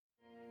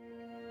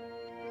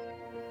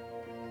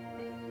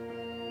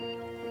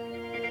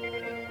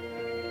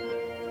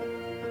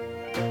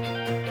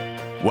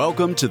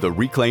Welcome to the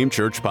Reclaim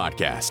Church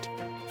podcast.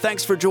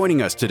 Thanks for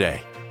joining us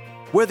today.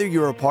 Whether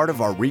you're a part of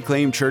our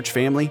Reclaim Church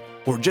family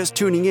or just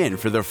tuning in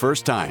for the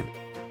first time,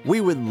 we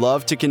would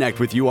love to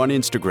connect with you on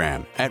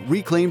Instagram at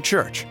Reclaim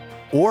Church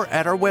or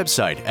at our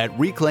website at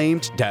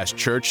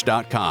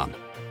reclaimed-church.com.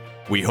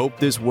 We hope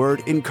this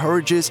word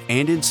encourages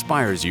and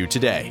inspires you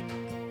today.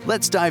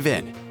 Let's dive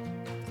in.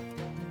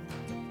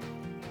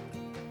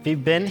 If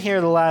you've been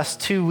here the last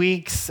 2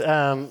 weeks,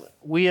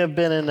 we have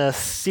been in a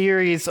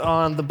series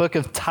on the book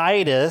of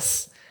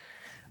Titus.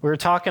 Rick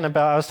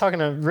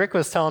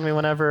was telling me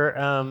whenever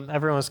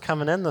everyone was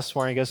coming in this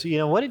morning, he goes,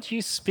 what did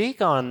you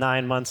speak on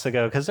 9 months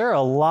ago? Because there are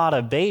a lot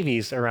of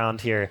babies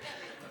around here.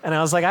 And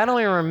I was like, I don't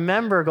even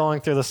remember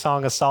going through the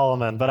Song of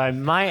Solomon, but I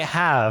might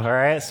have, all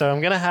right? So I'm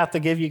going to have to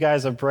give you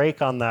guys a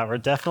break on that. We're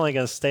definitely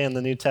going to stay in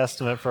the New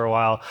Testament for a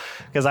while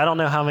because I don't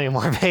know how many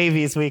more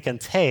babies we can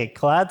take.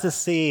 Glad to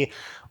see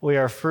we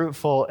are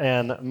fruitful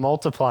and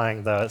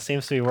multiplying, though. It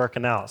seems to be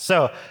working out.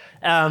 So,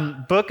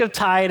 book of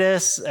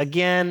Titus,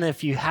 again,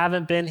 if you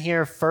haven't been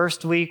here,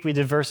 first week we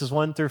did verses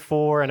 1 through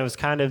 4, and it was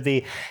kind of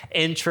the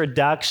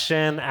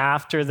introduction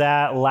after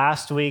that.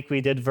 Last week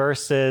we did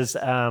verses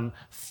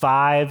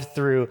 5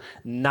 through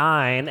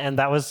 9, and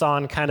that was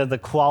on kind of the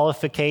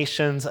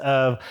qualifications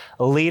of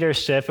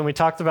leadership. And we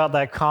talked about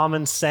that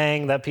common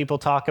saying that people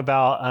talk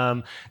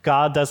about,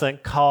 God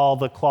doesn't call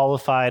the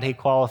qualified, he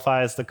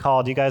qualifies the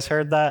called. You guys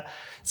heard that?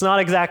 It's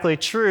not exactly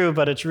true,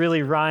 but it's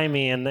really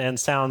rhymey and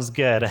sounds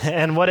good.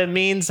 And what it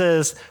means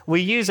is we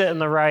use it in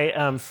the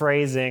right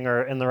phrasing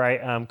or in the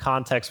right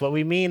context. What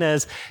we mean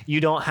is you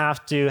don't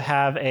have to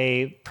have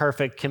a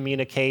perfect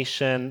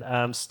communication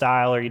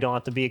style, or you don't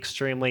have to be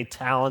extremely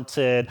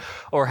talented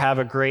or have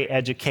a great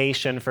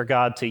education for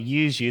God to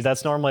use you.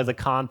 That's normally the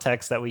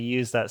context that we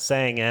use that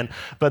saying in.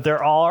 But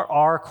there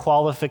are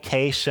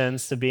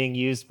qualifications to being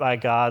used by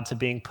God, to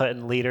being put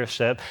in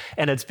leadership,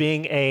 and it's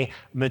being a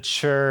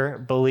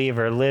mature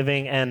believer,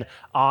 living an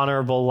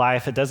honorable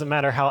life. It doesn't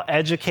matter how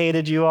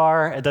educated you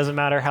are. It doesn't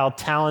matter how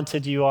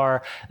talented you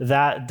are.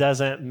 That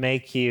doesn't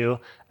make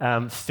you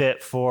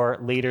fit for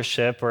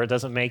leadership, or it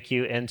doesn't make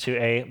you into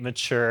a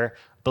mature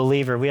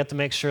believer. We have to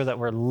make sure that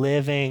we're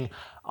living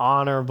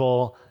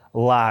honorable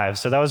lives.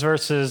 So that was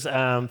verses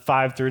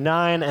 5 through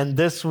 9. And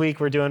this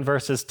week we're doing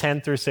verses 10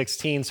 through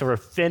 16. So we're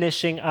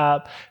finishing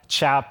up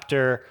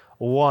chapter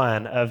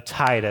 1 of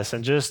Titus.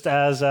 And just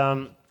as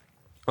a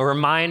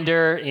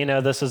reminder,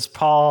 this is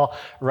Paul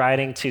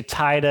writing to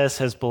Titus,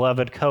 his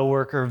beloved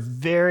co-worker,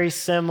 very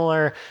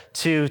similar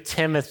to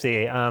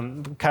Timothy,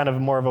 kind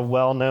of more of a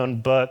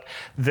well-known book,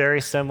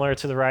 very similar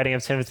to the writing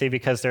of Timothy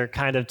because they're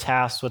kind of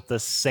tasked with the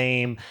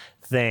same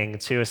thing,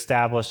 to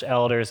establish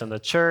elders in the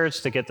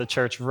church, to get the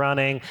church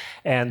running,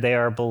 and they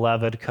are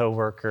beloved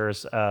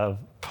co-workers of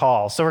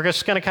Paul. So we're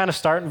just going to kind of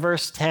start in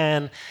verse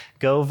 10,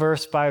 go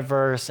verse by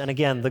verse. And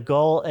again, the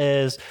goal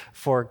is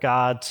for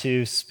God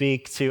to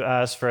speak to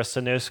us, for us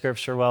to know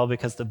Scripture well,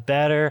 because the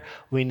better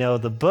we know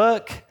the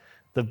book,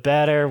 the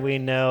better we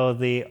know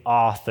the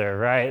author,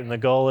 right? And the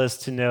goal is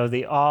to know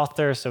the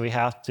author, so we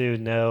have to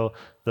know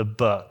the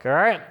book. All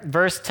right,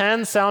 verse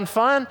 10, sound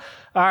fun?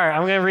 All right,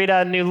 I'm going to read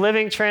out a New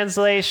Living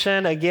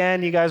Translation.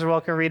 Again, you guys are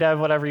welcome to read out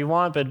whatever you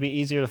want, but it'd be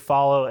easier to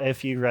follow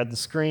if you read the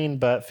screen,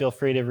 but feel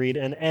free to read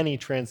in any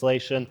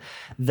translation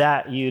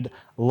that you'd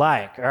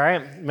like. All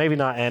right, maybe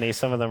not any.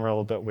 Some of them are a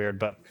little bit weird,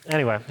 but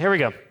anyway, here we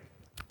go.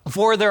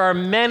 For there are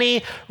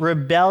many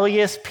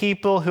rebellious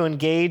people who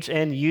engage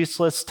in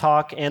useless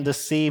talk and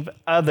deceive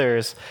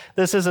others.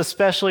 This is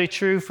especially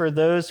true for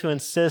those who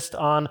insist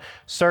on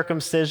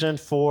circumcision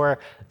for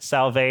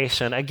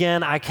salvation.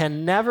 Again, I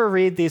can never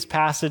read these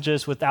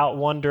passages without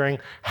wondering,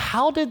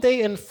 how did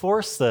they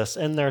enforce this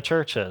in their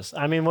churches?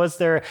 I mean, was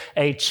there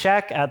a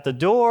check at the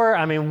door?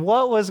 I mean,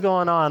 what was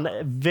going on?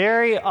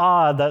 Very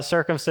odd that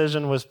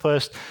circumcision was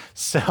pushed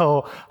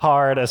so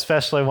hard,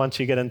 especially once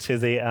you get into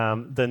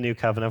the new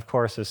covenant. Of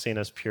course, is seen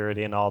as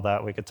purity and all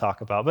that we could talk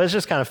about. But it's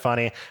just kind of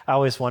funny. I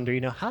always wonder,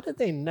 how did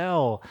they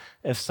know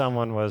if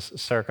someone was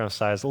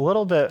circumcised? A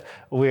little bit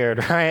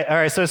weird, right? All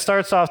right, so it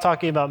starts off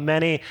talking about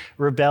many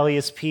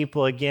rebellious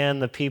people. Again,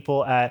 the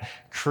people at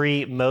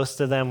Crete,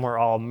 most of them were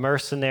all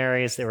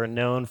mercenaries. They were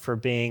known for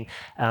being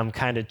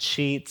kind of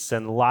cheats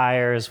and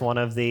liars. One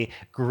of the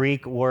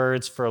Greek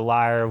words for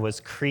liar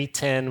was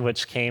Cretan,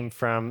 which came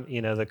from,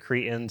 the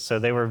Cretans. So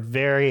they were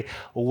very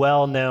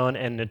well known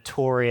and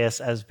notorious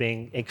as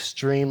being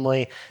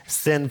extremely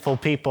sinful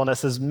people. And it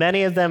says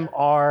many of them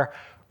are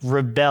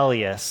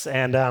rebellious.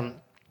 And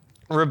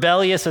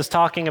rebellious is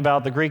talking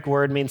about, the Greek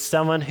word means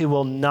someone who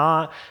will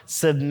not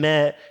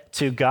submit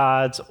to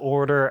God's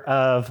order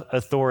of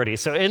authority.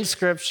 So in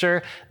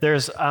Scripture,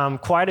 there's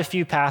quite a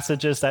few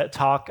passages that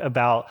talk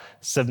about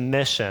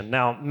submission.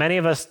 Now, many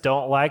of us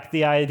don't like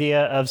the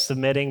idea of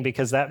submitting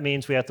because that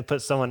means we have to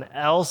put someone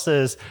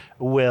else's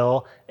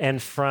will in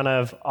front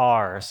of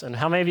ours. And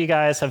how many of you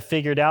guys have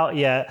figured out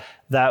yet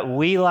that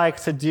we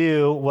like to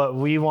do what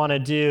we want to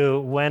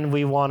do when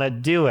we want to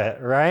do it,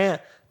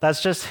 right?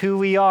 That's just who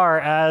we are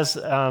as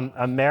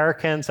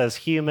Americans, as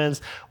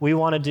humans. We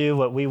want to do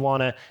what we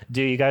want to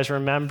do. You guys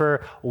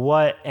remember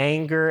what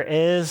anger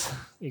is?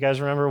 You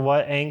guys remember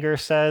what anger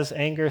says?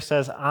 Anger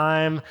says,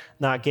 I'm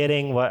not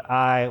getting what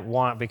I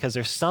want, because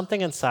there's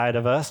something inside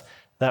of us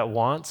that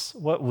wants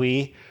what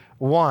we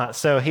want.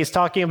 So he's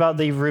talking about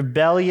the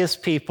rebellious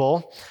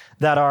people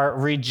that are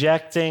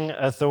rejecting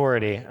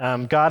authority.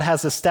 God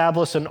has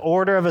established an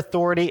order of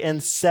authority in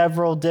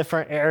several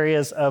different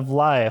areas of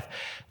life.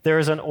 There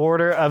is an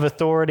order of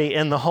authority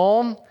in the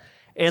home,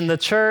 in the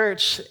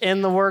church,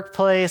 in the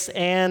workplace,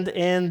 and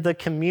in the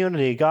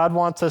community. God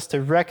wants us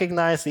to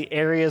recognize the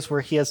areas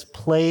where he has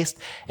placed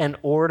an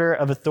order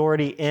of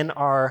authority in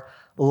our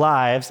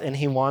lives, and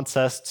he wants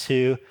us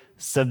to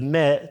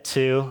submit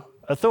to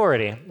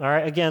authority. All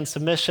right. Again,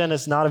 submission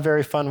is not a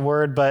very fun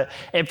word, but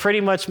it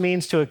pretty much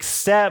means to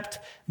accept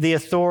the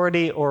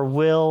authority or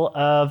will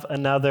of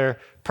another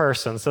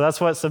person. So that's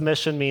what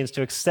submission means,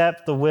 to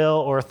accept the will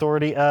or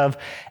authority of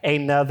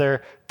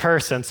another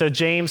person. So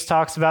James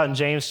talks about in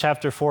James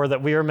chapter 4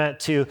 that we are meant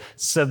to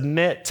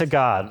submit to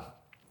God.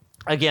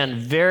 Again,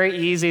 very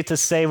easy to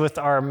say with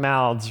our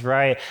mouths,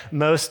 right?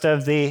 Most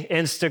of the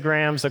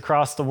Instagrams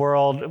across the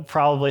world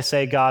probably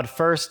say God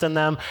first in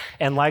them.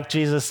 And like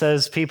Jesus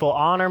says, people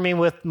honor me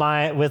with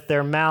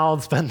their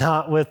mouths, but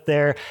not with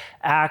their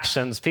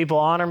actions. People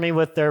honor me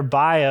with their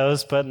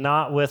bios, but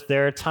not with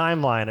their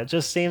timeline. It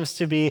just seems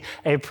to be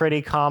a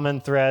pretty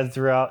common thread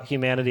throughout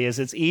humanity. Is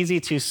it's easy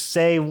to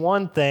say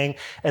one thing,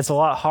 it's a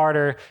lot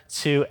harder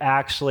to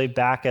actually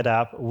back it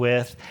up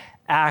with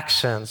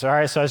actions. All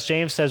right, so as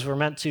James says, we're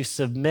meant to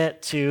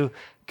submit to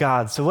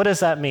God. So what does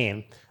that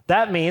mean?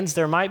 That means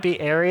there might be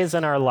areas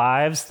in our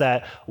lives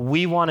that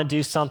we want to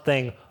do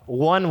something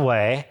one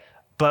way,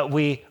 but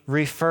we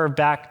refer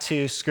back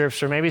to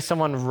Scripture. Maybe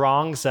someone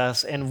wrongs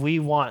us and we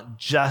want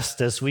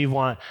justice, we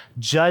want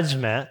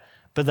judgment,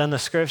 but then the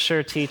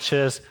Scripture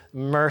teaches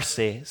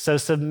mercy. So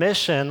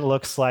submission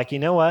looks like, you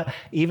know what?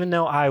 Even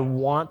though I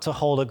want to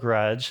hold a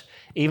grudge,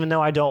 even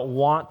though I don't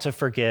want to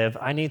forgive,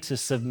 I need to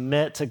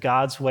submit to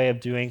God's way of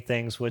doing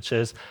things, which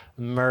is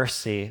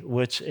mercy,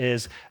 which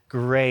is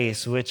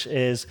grace, which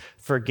is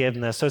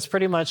forgiveness. So it's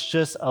pretty much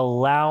just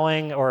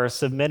allowing or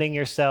submitting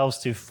yourselves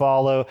to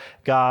follow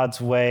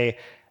God's way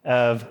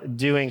of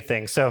doing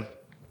things. So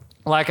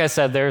like I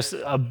said, there's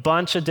a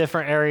bunch of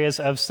different areas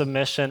of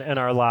submission in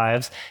our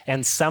lives,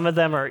 and some of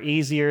them are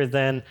easier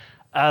than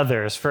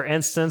others. For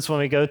instance, when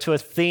we go to a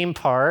theme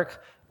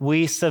park,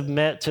 we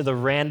submit to the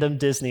random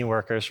Disney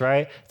workers,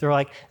 right? They're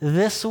like,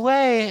 this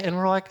way. And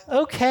we're like,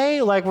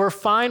 okay, like we're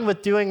fine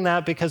with doing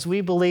that because we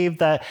believe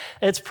that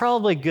it's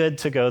probably good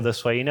to go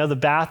this way. You know, the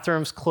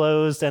bathroom's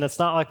closed and it's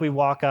not like we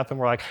walk up and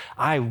we're like,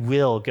 I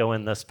will go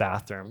in this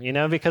bathroom, you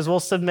know, because we'll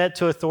submit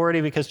to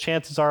authority because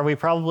chances are we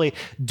probably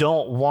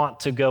don't want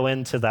to go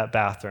into that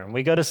bathroom.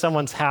 We go to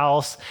someone's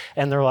house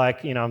and they're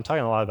like, you know, I'm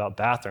talking a lot about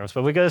bathrooms,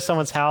 but we go to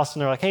someone's house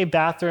and they're like, hey,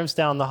 bathroom's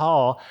down the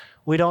hall.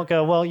 We don't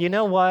go, well, you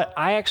know what?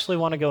 I actually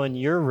want to go in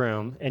your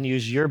room and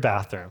use your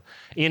bathroom.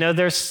 You know,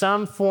 there's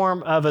some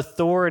form of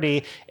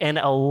authority in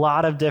a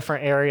lot of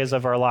different areas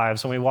of our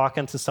lives. When we walk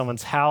into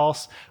someone's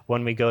house,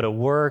 when we go to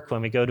work,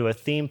 when we go to a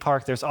theme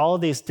park, there's all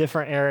of these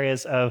different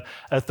areas of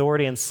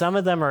authority, and some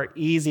of them are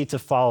easy to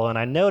follow. And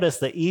I notice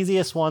the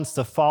easiest ones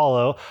to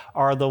follow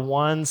are the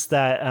ones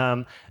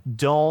that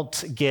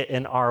don't get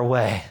in our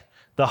way.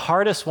 The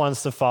hardest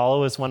ones to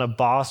follow is when a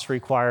boss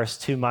requires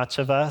too much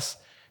of us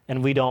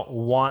and we don't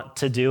want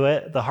to do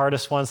it. The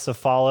hardest ones to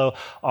follow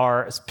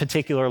are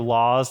particular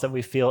laws that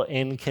we feel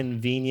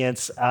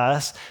inconvenience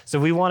us. So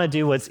we want to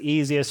do what's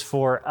easiest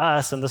for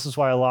us, and this is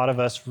why a lot of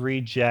us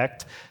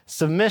reject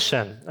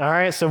submission. All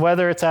right, so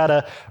whether it's at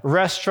a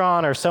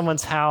restaurant or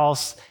someone's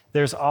house,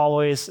 there's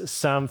always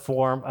some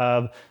form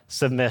of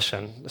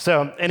submission.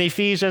 So in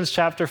Ephesians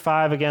chapter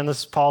 5, again, this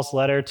is Paul's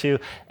letter to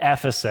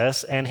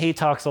Ephesus, and he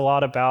talks a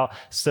lot about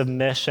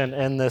submission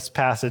in this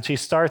passage. He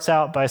starts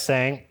out by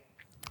saying,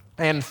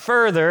 and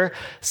further,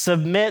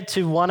 submit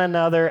to one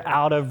another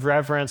out of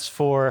reverence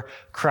for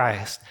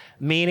Christ.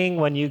 Meaning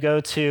when you go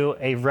to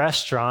a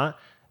restaurant,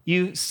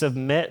 you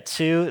submit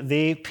to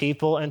the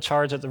people in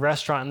charge at the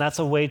restaurant, and that's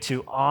a way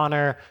to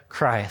honor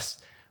Christ.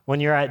 When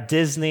you're at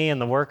Disney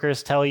and the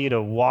workers tell you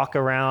to walk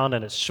around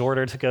and it's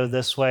shorter to go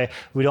this way,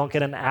 we don't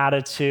get an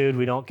attitude,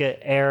 we don't get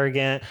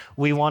arrogant.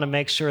 We want to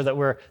make sure that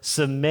we're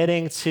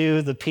submitting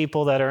to the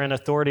people that are in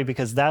authority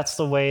because that's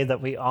the way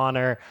that we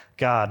honor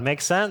God.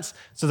 Make sense?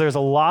 So there's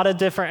a lot of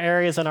different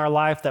areas in our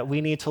life that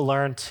we need to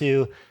learn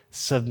to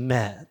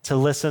submit, to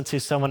listen to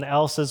someone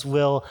else's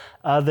will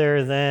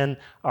other than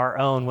our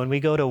own. When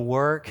we go to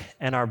work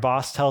and our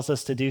boss tells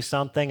us to do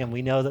something and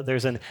we know that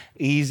there's an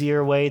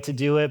easier way to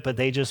do it, but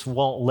they just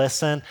won't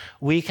listen,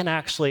 we can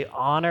actually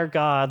honor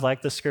God,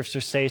 like the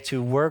scriptures say,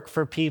 to work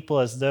for people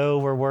as though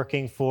we're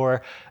working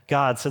for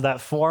God. So that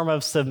form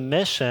of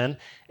submission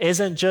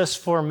isn't just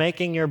for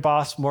making your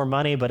boss more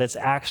money, but it's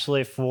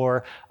actually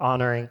for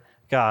honoring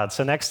God.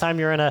 So next time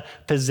you're in a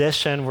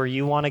position where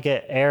you want to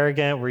get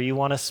arrogant, where you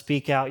want to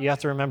speak out, you have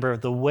to remember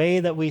the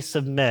way that we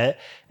submit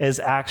is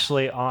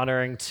actually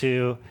honoring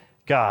to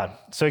God.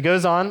 So he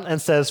goes on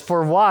and says,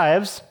 for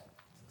wives,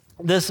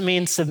 this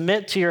means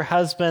submit to your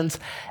husbands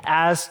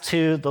as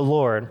to the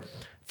Lord.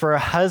 For a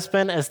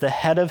husband is the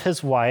head of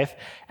his wife,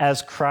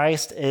 as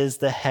Christ is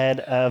the head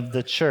of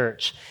the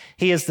church.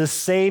 He is the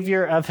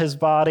Savior of his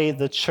body,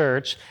 the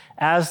church.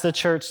 As the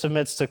church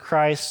submits to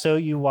Christ, so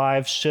you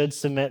wives should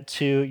submit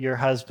to your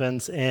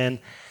husbands in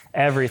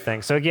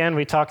everything. So again,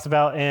 we talked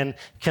about in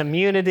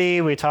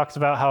community, we talked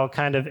about how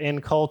kind of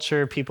in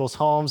culture, people's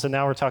homes, and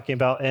now we're talking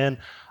about in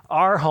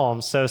our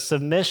homes. So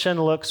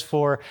submission looks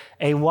for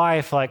a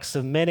wife like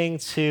submitting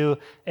to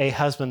a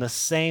husband the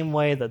same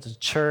way that the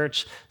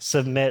church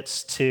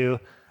submits to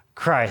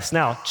Christ.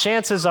 Now,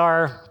 chances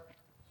are,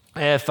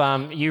 if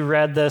you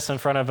read this in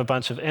front of a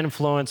bunch of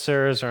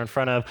influencers or in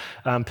front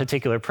of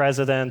particular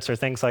presidents or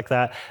things like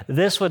that,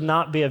 this would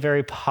not be a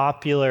very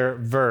popular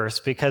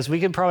verse because we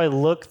can probably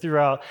look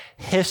throughout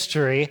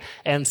history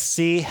and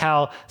see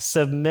how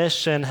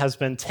submission has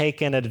been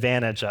taken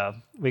advantage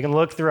of. We can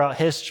look throughout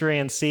history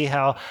and see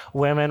how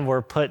women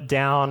were put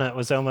down. It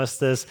was almost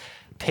this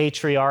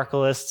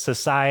patriarchalist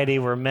society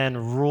where men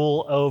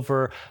rule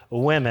over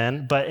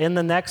women. But in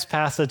the next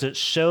passage, it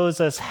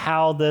shows us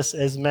how this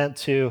is meant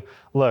to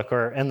look,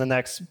 or in the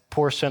next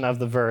portion of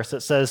the verse, it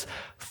says,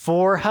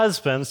 for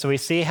husbands. So we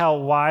see how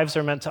wives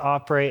are meant to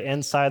operate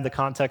inside the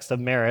context of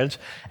marriage.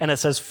 And it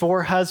says,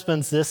 for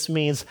husbands, this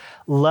means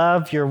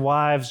love your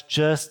wives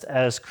just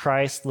as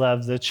Christ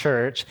loved the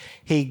church.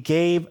 He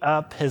gave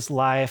up his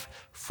life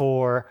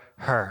for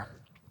her.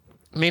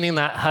 Meaning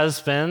that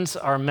husbands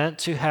are meant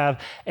to have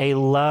a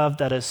love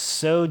that is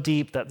so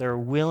deep that they're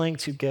willing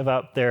to give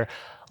up their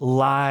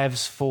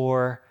lives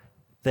for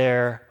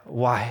their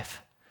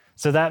wife.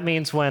 So that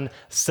means when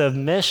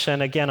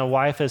submission, again, a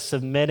wife is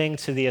submitting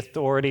to the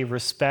authority,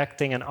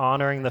 respecting and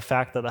honoring the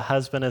fact that the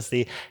husband is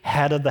the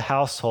head of the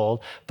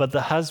household, but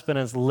the husband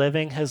is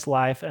living his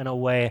life in a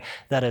way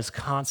that is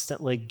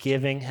constantly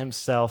giving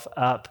himself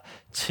up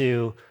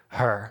to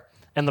her.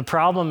 And the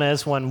problem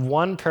is when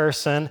one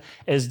person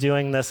is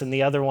doing this and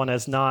the other one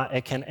is not,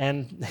 it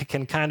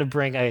can kind of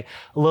bring a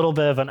little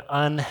bit of an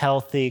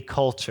unhealthy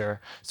culture.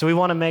 So we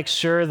want to make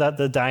sure that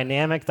the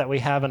dynamic that we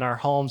have in our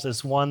homes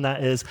is one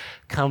that is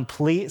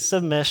complete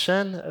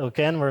submission.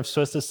 Again, we're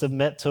supposed to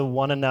submit to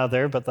one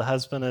another, but the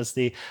husband is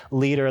the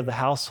leader of the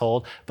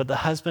household. But the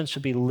husband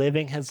should be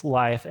living his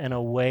life in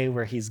a way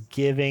where he's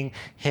giving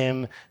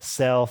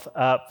himself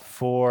up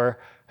for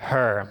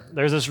her.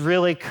 There's this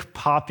really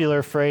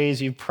popular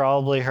phrase, you've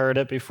probably heard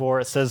it before.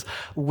 It says,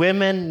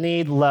 women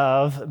need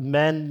love,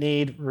 men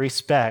need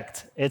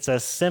respect. It's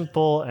as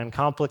simple and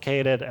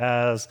complicated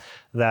as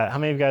that. How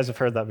many of you guys have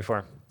heard that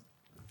before?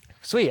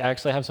 Sweet, I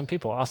actually have some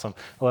people. Awesome.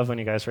 I love when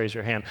you guys raise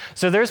your hand.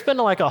 So there's been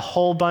like a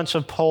whole bunch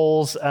of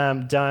polls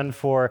done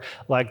for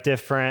like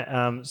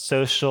different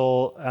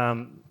social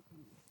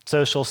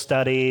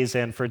studies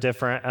and for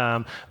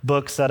different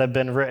books that have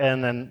been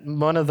written. And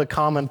one of the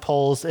common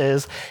polls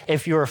is,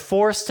 if you were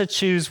forced to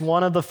choose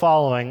one of the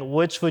following,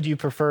 which would you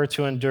prefer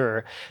to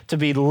endure? To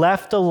be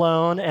left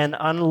alone and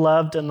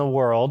unloved in the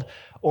world,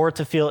 or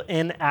to feel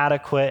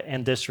inadequate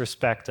and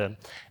disrespected?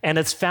 And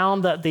it's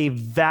found that the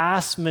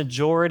vast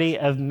majority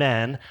of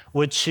men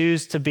would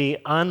choose to be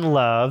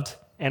unloved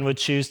and would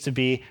choose to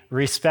be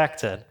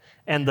respected.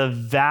 And the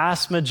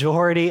vast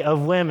majority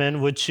of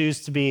women would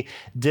choose to be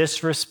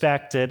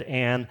disrespected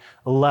and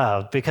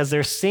loved, because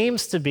there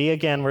seems to be,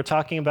 again, we're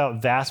talking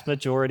about vast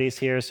majorities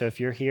here. So if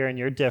you're here and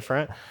you're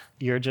different,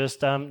 you're just,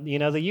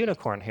 the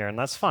unicorn here, and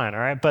that's fine, all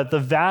right? But the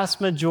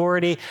vast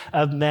majority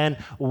of men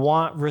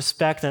want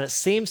respect, and it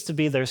seems to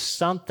be there's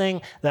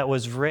something that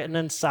was written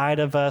inside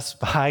of us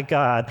by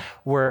God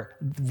where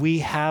we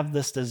have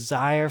this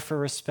desire for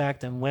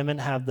respect, and women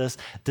have this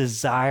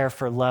desire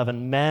for love,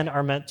 and men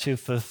are meant to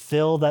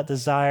fulfill that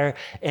desire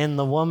in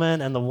the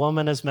woman, and the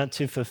woman is meant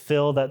to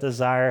fulfill that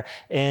desire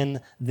in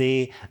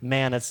the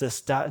man. It's this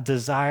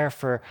desire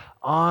for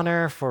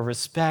honor, for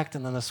respect,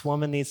 and then this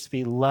woman needs to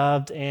be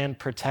loved and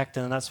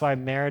protected. And that's why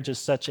marriage is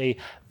such a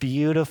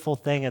beautiful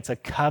thing. It's a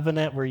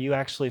covenant where you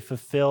actually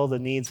fulfill the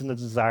needs and the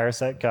desires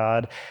that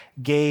God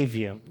gave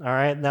you. All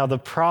right. Now, the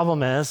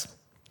problem is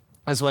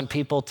when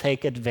people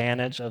take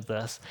advantage of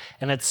this.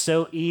 And it's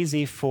so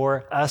easy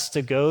for us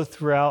to go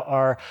throughout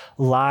our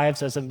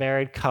lives as a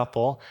married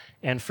couple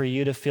and for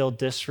you to feel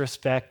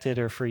disrespected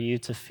or for you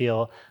to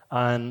feel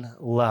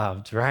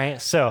unloved, right?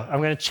 So I'm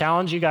going to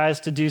challenge you guys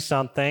to do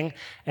something.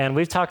 And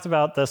we've talked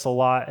about this a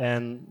lot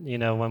and,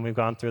 when we've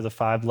gone through the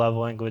 5 love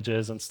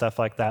languages and stuff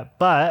like that.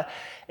 But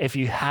if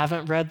you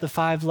haven't read the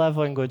 5 love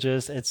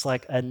languages, it's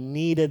like a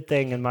needed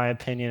thing, in my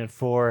opinion,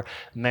 for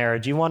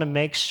marriage. You want to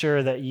make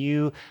sure that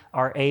you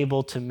are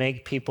able to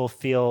make people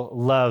feel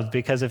loved,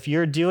 because if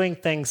you're doing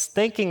things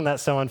thinking that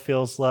someone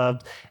feels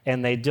loved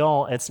and they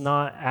don't, it's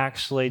not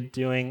actually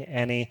doing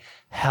any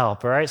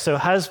help. All right. So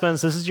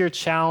husbands, this is your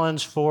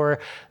challenge for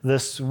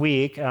this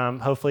week.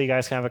 Hopefully you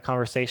guys can have a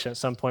conversation at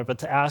some point, but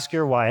to ask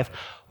your wife,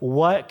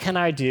 what can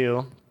I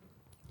do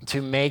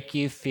to make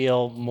you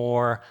feel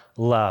more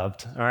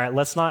loved. All right,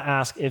 let's not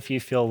ask if you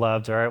feel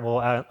loved. All right,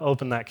 we'll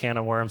open that can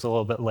of worms a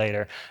little bit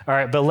later. All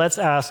right, but let's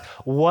ask,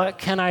 what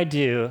can I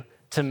do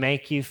to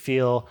make you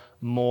feel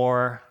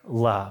more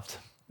loved?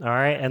 All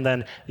right, and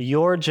then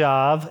your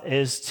job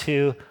is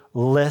to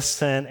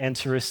listen and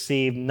to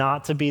receive,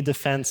 not to be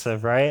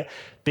defensive, right?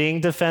 Being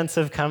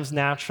defensive comes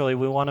naturally.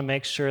 We want to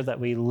make sure that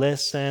we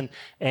listen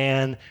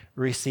and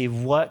receive.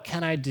 What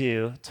can I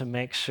do to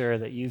make sure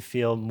that you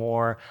feel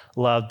more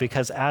loved?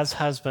 Because as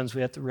husbands,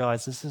 we have to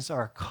realize this is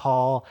our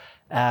call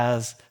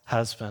as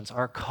husbands.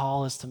 Our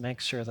call is to make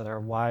sure that our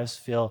wives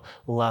feel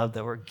loved,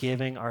 that we're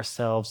giving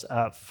ourselves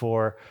up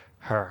for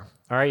her.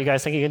 All right, you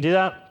guys think you can do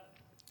that?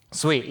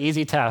 Sweet,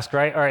 easy task,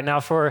 right? All right, now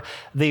for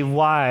the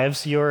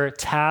wives, your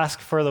task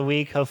for the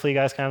week, hopefully you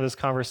guys can have this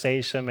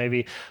conversation,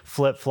 maybe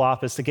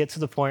flip-flop, is to get to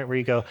the point where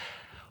you go,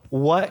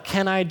 what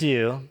can I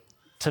do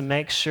to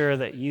make sure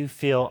that you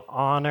feel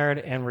honored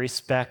and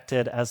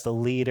respected as the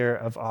leader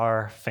of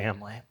our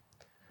family?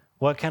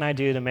 What can I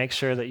do to make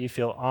sure that you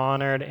feel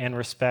honored and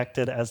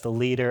respected as the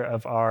leader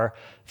of our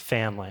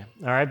family?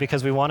 All right,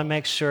 because we want to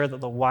make sure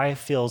that the wife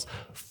feels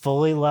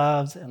fully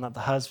loved and that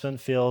the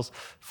husband feels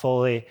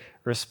fully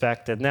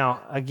respected.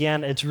 Now,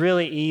 again, it's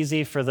really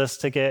easy for this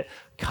to get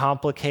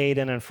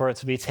complicated and for it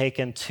to be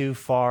taken too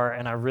far,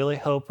 and I really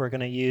hope we're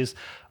going to use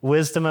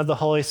wisdom of the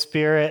Holy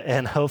Spirit,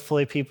 and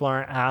hopefully people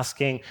aren't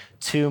asking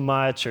too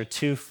much or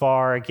too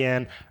far.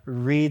 Again,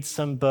 read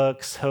some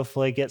books,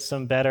 hopefully get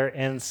some better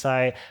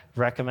insight.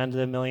 Recommended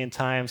a million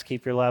times,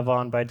 Keep Your Love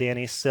On by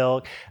Danny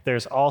Silk.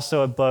 There's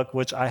also a book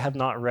which I have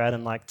not read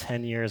in like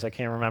 10 years. I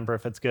can't remember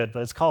if it's good,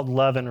 but it's called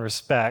Love and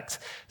Respect.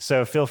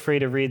 So feel free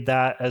to read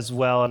that as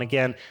well. And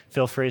again,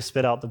 feel free to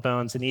spit out the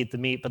bones and eat the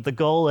meat. But the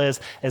goal is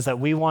that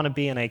we want to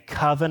be in a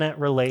covenant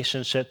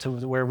relationship to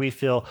where we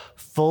feel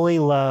fully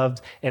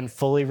loved and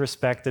fully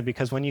respected,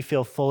 because when you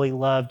feel fully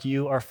loved,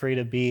 you are free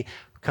to be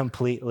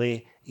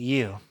completely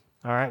you.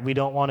 All right, we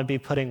don't want to be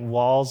putting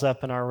walls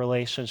up in our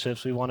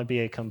relationships. We want to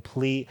be a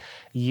complete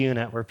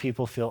unit where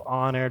people feel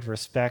honored,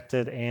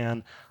 respected,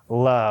 and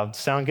loved.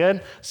 Sound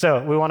good?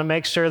 So we want to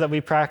make sure that we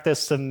practice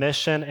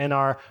submission in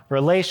our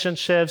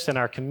relationships, in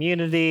our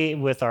community,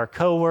 with our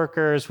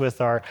coworkers,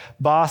 with our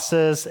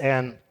bosses,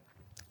 and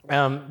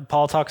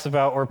Paul talks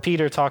about, or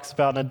Peter talks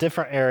about in a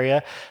different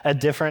area, a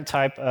different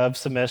type of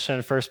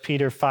submission. 1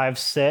 Peter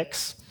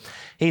 5:6.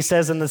 He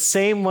says, in the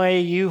same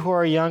way, you who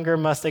are younger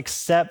must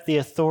accept the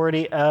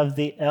authority of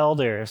the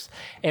elders.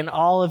 And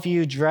all of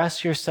you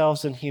dress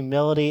yourselves in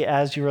humility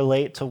as you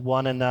relate to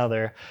one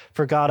another.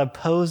 For God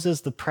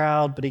opposes the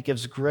proud, but he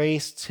gives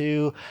grace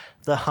to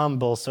the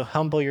humble. So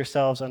humble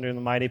yourselves under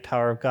the mighty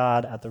power of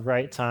God. At the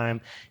right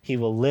time, he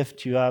will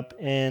lift you up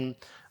in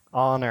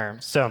honor.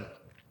 So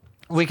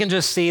we can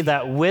just see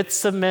that with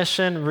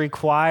submission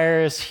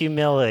requires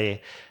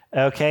humility.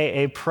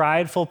 Okay, a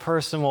prideful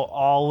person will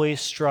always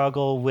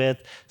struggle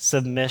with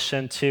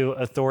submission to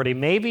authority.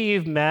 Maybe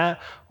you've met,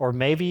 or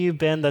maybe you've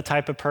been the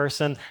type of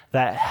person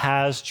that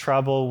has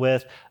trouble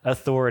with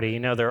authority. You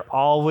know, they're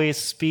always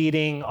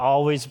speeding,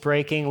 always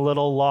breaking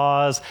little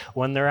laws.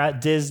 When they're at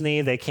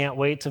Disney, they can't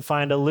wait to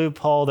find a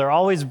loophole. They're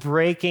always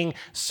breaking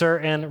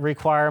certain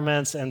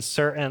requirements and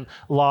certain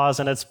laws,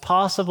 and it's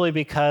possibly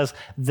because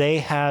they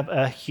have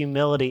a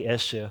humility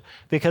issue.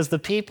 Because the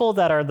people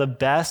that are the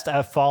best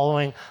at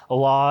following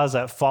laws,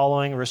 at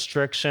following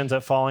restrictions,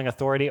 at following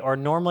authority are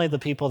normally the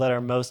people that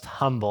are most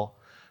humble.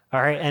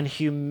 All right, and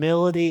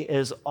humility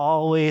is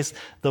always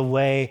the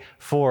way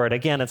forward.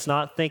 Again, it's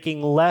not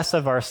thinking less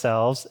of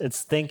ourselves,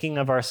 it's thinking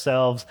of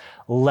ourselves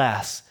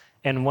less.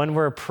 And when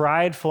we're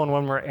prideful and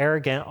when we're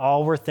arrogant,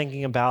 all we're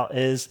thinking about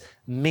is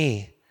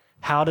me.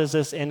 How does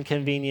this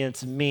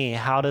inconvenience me?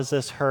 How does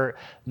this hurt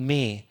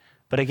me?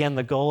 But again,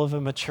 the goal of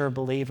a mature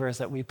believer is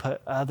that we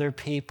put other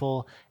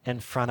people in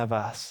front of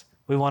us.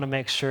 We want to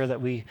make sure that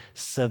we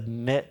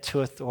submit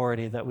to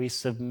authority, that we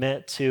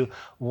submit to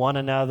one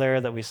another,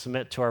 that we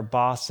submit to our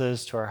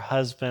bosses, to our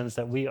husbands,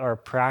 that we are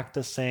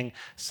practicing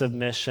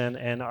submission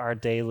in our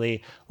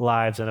daily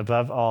lives. And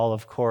above all,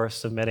 of course,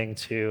 submitting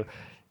to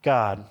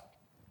God.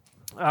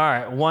 All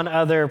right, one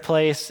other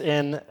place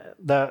in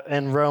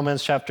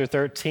Romans chapter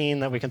 13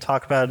 that we can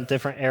talk about a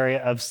different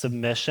area of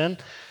submission.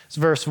 It's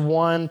verse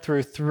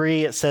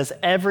 1-3. It says,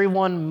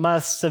 everyone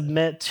must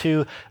submit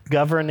to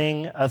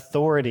governing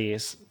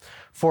authorities.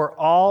 For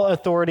all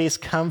authorities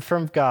come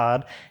from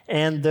God,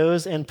 and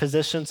those in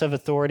positions of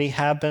authority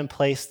have been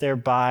placed there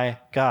by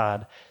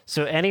God.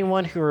 So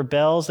anyone who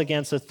rebels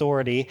against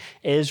authority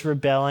is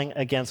rebelling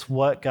against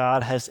what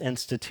God has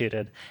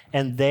instituted,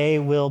 and they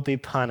will be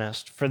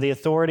punished. For the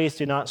authorities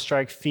do not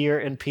strike fear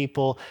in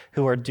people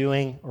who are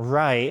doing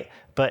right,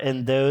 but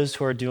in those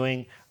who are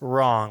doing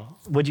wrong.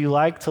 Would you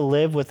like to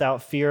live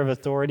without fear of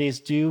authorities?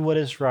 Do what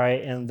is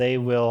right, and they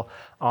will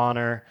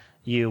honor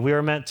you. We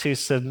are meant to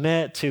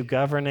submit to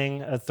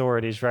governing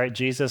authorities, right?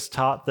 Jesus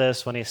taught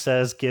this when he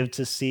says, give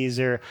to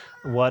Caesar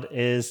what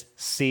is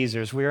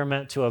Caesar's. We are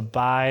meant to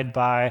abide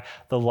by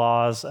the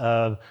laws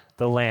of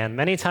the land.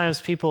 Many times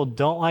people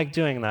don't like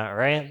doing that,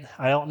 right?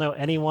 I don't know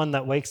anyone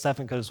that wakes up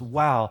and goes,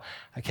 wow,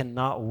 I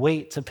cannot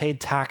wait to pay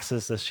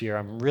taxes this year.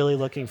 I'm really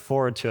looking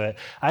forward to it.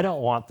 I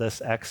don't want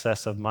this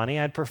excess of money.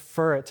 I'd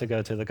prefer it to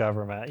go to the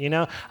government.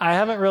 I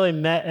haven't really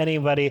met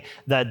anybody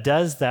that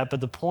does that, but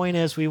the point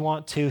is we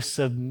want to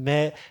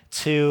submit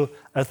to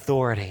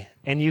authority.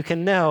 And you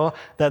can know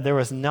that there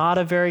was not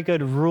a very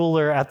good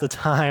ruler at the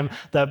time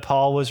that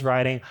Paul was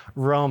writing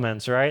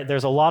Romans, right?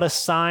 There's a lot of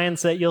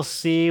signs that you'll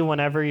see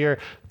whenever you're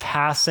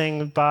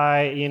passing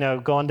by,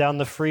 going down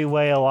the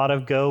freeway, a lot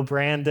of go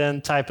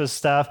Brandon type of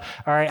stuff.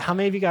 All right, how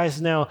many of you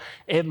guys know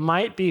it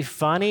might be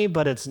funny,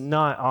 but it's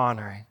not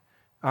honoring?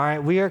 All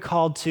right, we are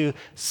called to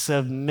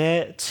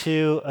submit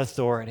to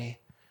authority.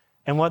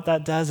 And what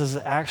that does is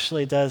it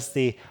actually does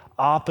the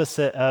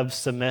opposite of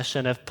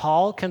submission. If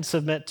Paul can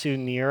submit to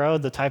Nero,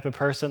 the type of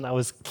person that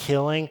was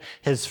killing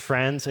his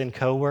friends and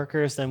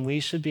coworkers, then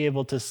we should be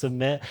able to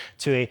submit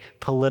to a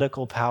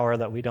political power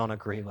that we don't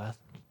agree with.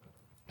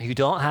 You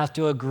don't have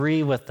to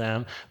agree with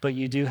them, but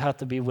you do have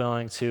to be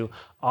willing to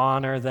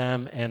honor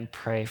them and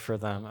pray for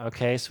them,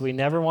 okay? So we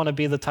never want to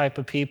be the type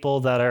of people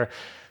that are,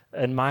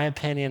 in my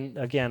opinion,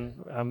 again,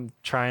 I'm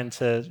trying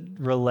to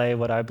relay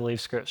what I believe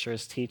Scripture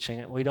is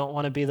teaching. We don't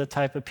want to be the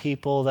type of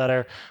people that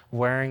are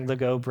wearing the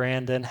Go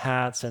Brandon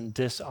hats and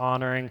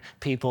dishonoring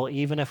people,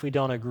 even if we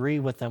don't agree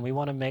with them. We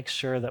want to make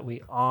sure that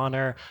we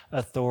honor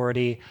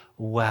authority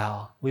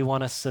well. We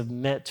want to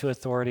submit to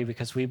authority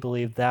because we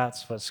believe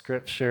that's what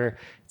Scripture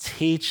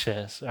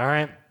teaches, all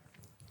right?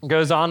 It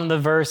goes on in the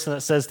verse and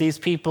it says, these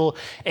people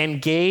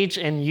engage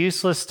in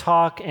useless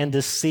talk and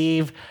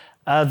deceive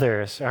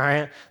others, all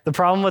right? The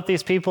problem with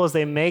these people is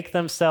they make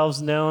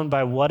themselves known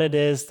by what it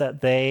is that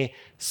they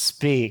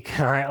speak,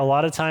 all right? A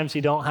lot of times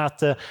you don't have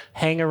to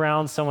hang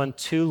around someone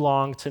too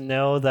long to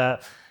know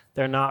that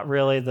they're not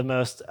really the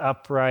most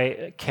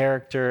upright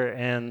character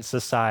in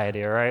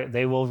society, all right?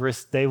 They will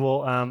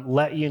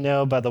let you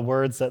know by the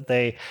words that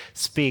they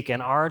speak,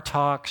 and our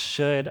talk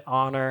should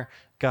honor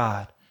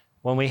God.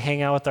 When we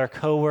hang out with our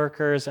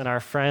coworkers and our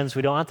friends,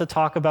 we don't have to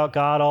talk about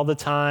God all the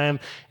time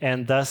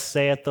and thus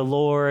saith the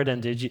Lord.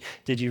 And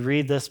did you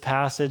read this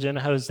passage in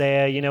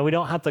Hosea? We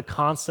don't have to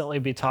constantly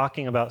be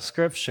talking about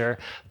Scripture,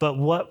 but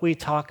what we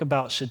talk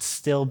about should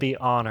still be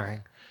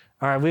honoring.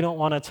 All right, we don't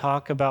want to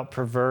talk about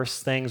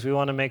perverse things. We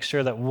want to make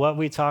sure that what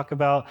we talk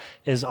about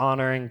is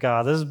honoring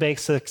God. This is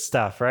basic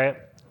stuff, right?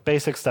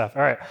 Basic stuff.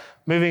 All right,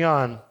 moving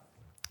on.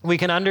 We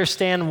can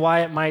understand why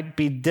it might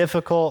be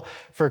difficult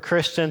for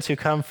Christians who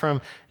come from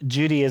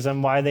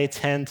Judaism, why they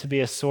tend to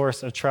be a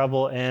source of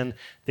trouble in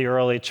the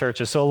early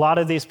churches. So a lot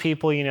of these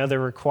people, they're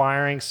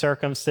requiring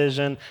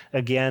circumcision.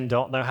 Again,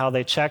 don't know how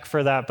they check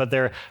for that, but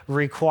they're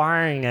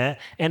requiring it.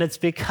 And it's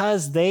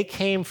because they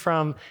came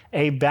from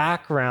a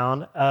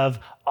background of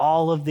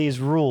all of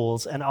these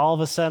rules, and all of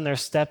a sudden they're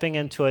stepping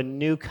into a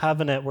new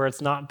covenant where it's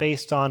not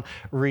based on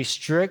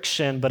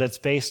restriction, but it's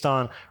based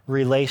on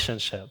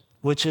relationship,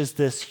 which is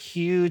this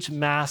huge,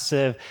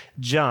 massive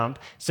jump.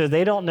 So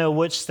they don't know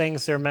which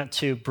things they're meant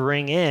to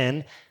bring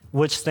in,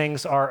 which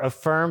things are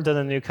affirmed in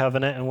the new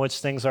covenant, and which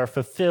things are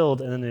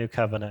fulfilled in the new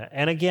covenant.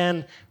 And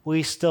again,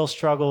 we still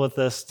struggle with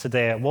this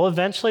today. We'll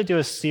eventually do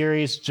a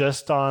series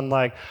just on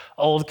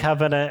old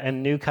covenant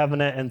and new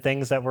covenant and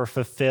things that were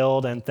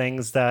fulfilled and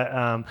things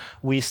that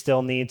we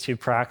still need to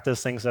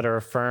practice, things that are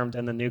affirmed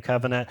in the new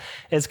covenant.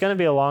 It's going to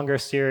be a longer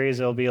series.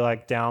 It'll be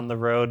down the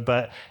road.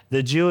 But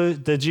the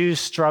Jews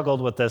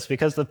struggled with this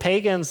because the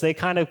pagans, they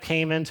kind of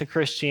came into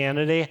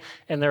Christianity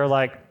and they're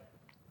like,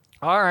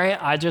 all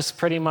right, I just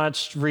pretty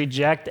much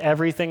reject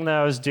everything that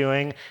I was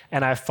doing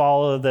and I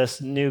follow this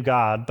new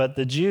God. But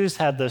the Jews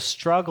had the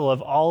struggle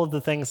of all of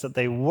the things that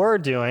they were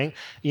doing.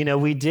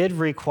 We did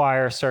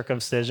require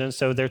circumcision,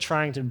 so they're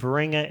trying to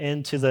bring it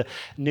into the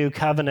new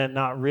covenant,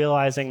 not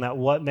realizing that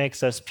what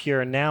makes us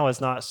pure now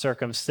is not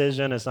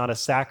circumcision, it's not a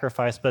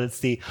sacrifice, but it's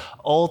the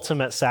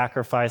ultimate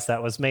sacrifice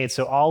that was made.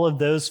 So all of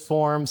those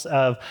forms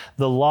of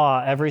the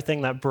law,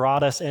 everything that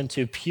brought us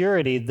into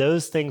purity,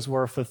 those things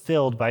were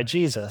fulfilled by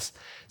Jesus.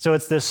 So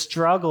it's this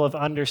struggle of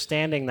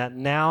understanding that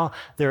now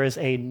there is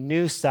a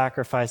new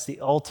sacrifice, the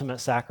ultimate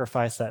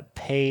sacrifice that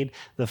paid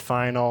the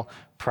final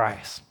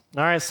price.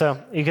 All right,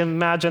 so you can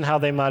imagine how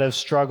they might have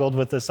struggled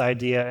with this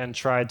idea and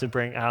tried to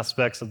bring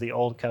aspects of the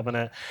old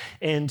covenant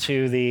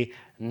into the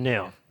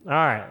new. All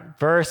right,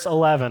 verse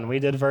 11. We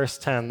did verse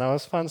 10. That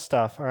was fun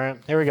stuff. All right,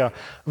 here we go.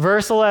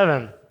 Verse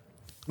 11.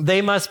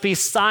 They must be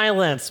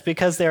silenced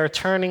because they are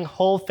turning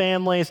whole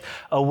families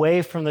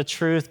away from the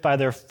truth by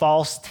their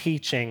false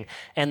teaching,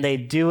 and they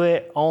do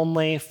it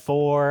only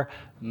for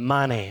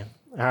money.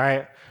 All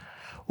right.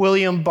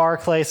 William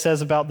Barclay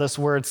says about this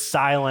word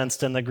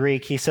silenced in the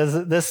Greek, he says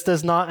that this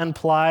does not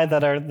imply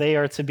that they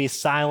are to be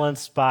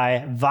silenced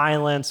by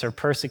violence or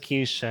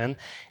persecution.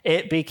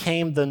 It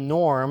became the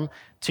norm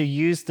to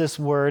use this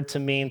word to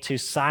mean to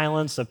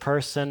silence a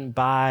person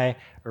by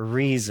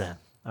reason.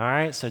 All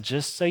right, so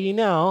just so you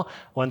know,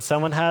 when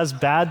someone has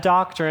bad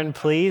doctrine,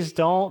 please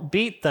don't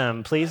beat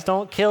them. Please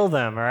don't kill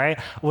them, all right?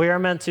 We are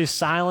meant to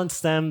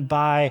silence them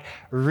by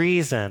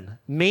reason,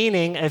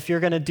 meaning if you're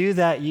going to do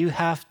that, you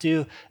have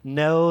to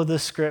know the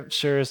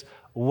scriptures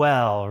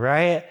well,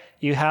 right?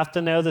 You have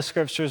to know the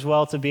scriptures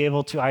well to be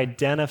able to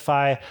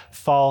identify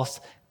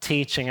false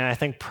teaching. And I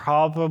think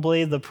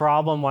probably the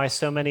problem why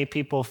so many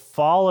people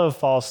follow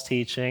false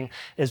teaching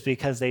is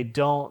because they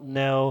don't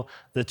know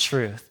the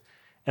truth.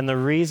 And the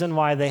reason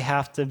why they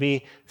have to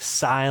be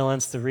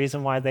silenced, the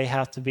reason why they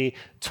have to be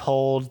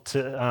told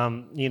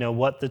to,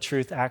 what the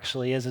truth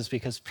actually is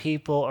because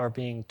people are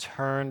being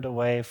turned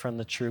away from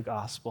the true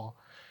gospel.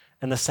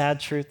 And the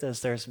sad truth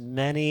is there's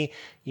many,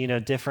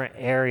 different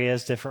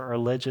areas, different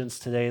religions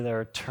today that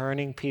are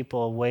turning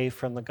people away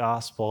from the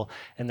gospel,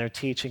 and they're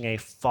teaching a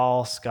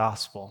false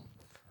gospel,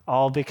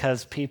 all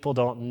because people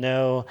don't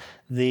know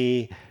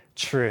the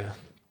truth.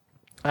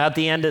 At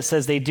the end, it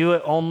says they do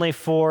it only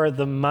for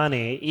the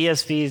money.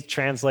 ESV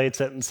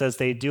translates it and says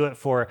they do it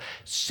for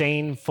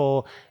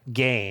shameful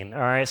gain.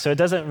 All right, so it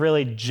doesn't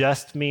really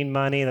just mean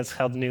money. That's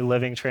called the New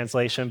Living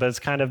Translation, but it's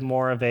kind of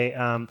more of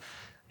a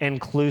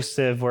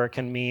inclusive where it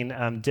can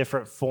mean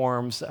different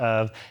forms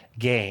of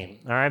gain.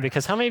 All right,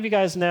 because how many of you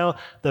guys know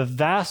the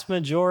vast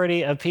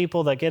majority of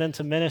people that get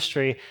into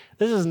ministry,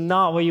 this is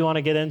not what you want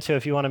to get into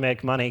if you want to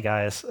make money,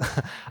 guys.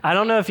 I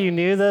don't know if you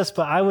knew this,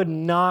 but I would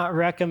not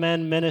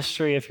recommend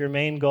ministry if your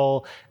main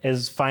goal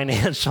is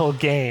financial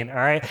gain, all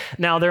right?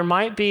 Now, there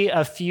might be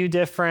a few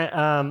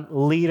different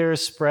leaders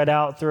spread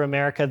out through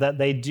America that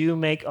they do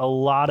make a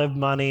lot of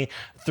money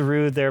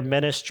through their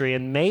ministry,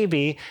 and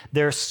maybe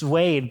they're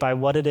swayed by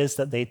what it is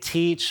that they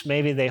teach.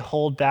 Maybe they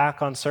hold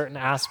back on certain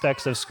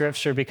aspects of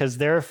Scripture because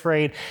they're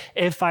afraid,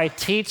 if I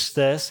teach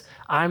this,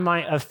 I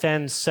might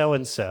offend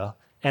so-and-so.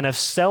 And if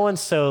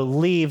so-and-so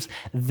leaves,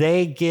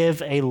 they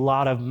give a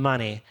lot of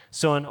money.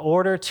 So in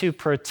order to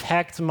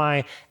protect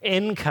my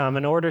income,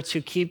 in order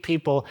to keep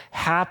people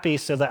happy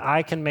so that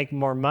I can make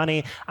more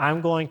money, I'm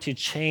going to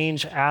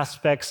change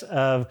aspects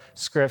of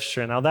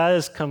Scripture. Now, that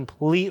is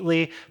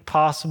completely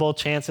possible.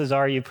 Chances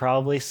are you've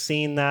probably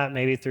seen that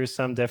maybe through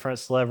some different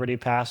celebrity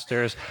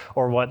pastors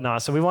or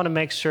whatnot. So we want to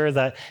make sure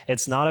that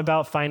it's not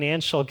about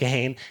financial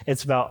gain.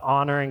 It's about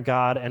honoring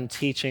God and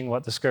teaching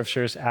what the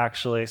Scriptures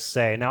actually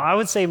say. Now, I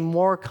would say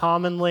more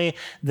commonly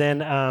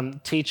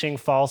than teaching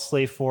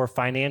falsely for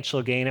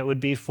financial gain, it would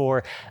be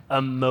for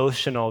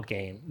emotional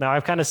gain. Now,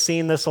 I've kind of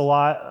seen this a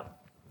lot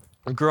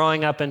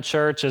growing up in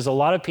church, is a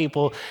lot of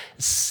people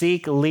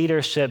seek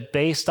leadership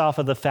based off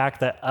of the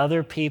fact that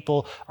other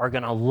people are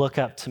going to look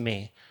up to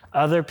me.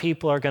 Other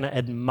people are going to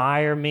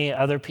admire me.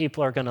 Other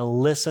people are going to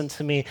listen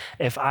to me.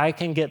 If I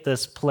can get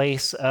this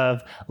place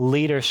of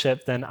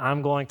leadership, then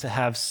I'm going to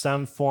have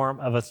some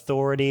form of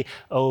authority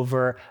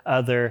over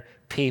other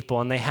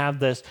people. And they have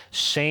this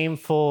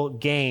shameful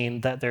gain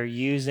that they're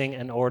using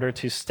in order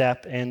to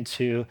step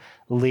into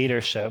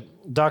leadership.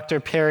 Dr.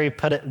 Perry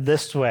put it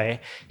this way.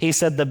 He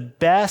said, the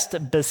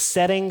best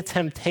besetting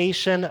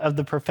temptation of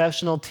the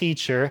professional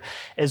teacher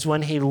is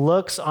when he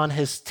looks on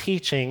his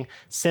teaching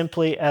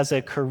simply as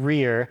a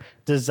career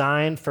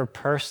designed for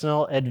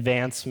personal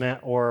advancement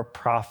or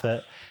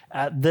profit.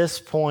 At this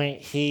point,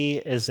 he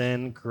is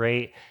in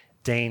great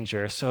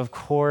danger. So of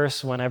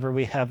course, whenever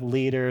we have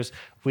leaders,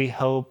 we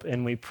hope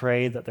and we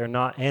pray that they're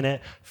not in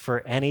it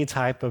for any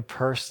type of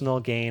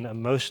personal gain,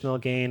 emotional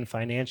gain,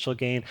 financial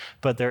gain,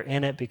 but they're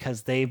in it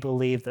because they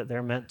believe that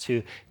they're meant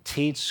to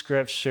teach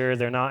Scripture.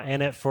 They're not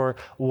in it for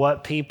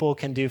what people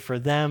can do for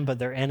them, but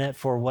they're in it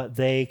for what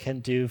they can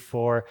do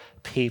for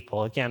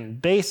people. Again,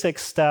 basic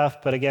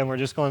stuff, but again, we're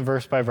just going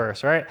verse by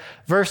verse, all right?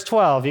 Verse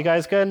 12, you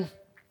guys good?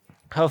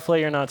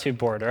 Hopefully you're not too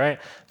bored, all right?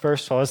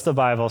 Verse 12, it's the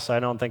Bible, so I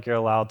don't think you're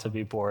allowed to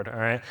be bored, all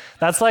right?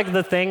 That's like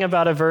the thing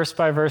about a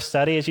verse-by-verse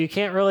study is you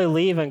can't really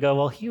leave and go,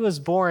 well, he was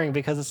boring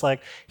because it's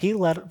like he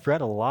read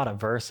a lot of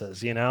verses,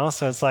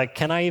 So it's like,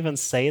 can I even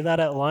say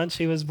that at lunch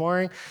he was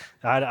boring?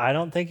 I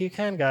don't think you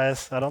can,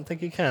 guys. I don't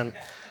think you can.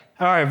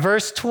 All right,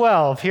 verse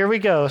 12, here we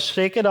go.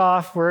 Shake it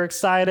off. We're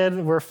excited.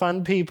 We're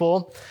fun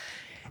people.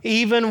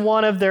 Even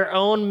one of their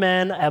own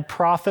men, a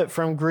prophet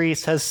from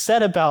Greece, has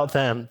said about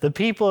them, the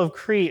people of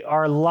Crete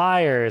are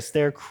liars,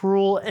 they're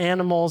cruel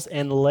animals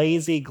and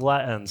lazy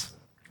gluttons.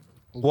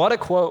 What a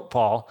quote,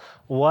 Paul.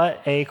 What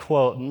a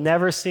quote.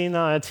 Never seen it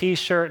on a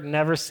t-shirt,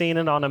 never seen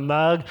it on a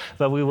mug,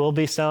 but we will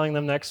be selling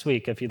them next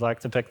week if you'd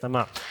like to pick them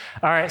up.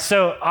 All right,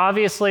 so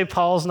obviously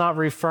Paul's not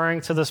referring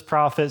to this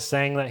prophet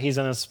saying that he's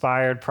an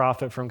inspired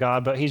prophet from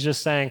God, but he's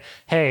just saying,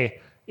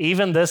 hey,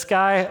 even this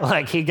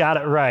guy, he got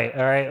it right,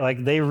 all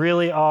right? They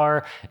really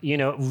are,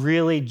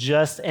 really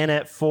just in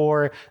it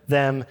for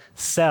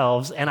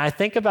themselves. And I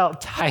think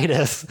about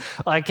Titus.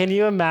 Can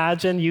you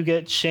imagine you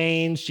get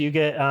changed, you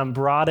get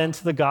brought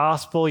into the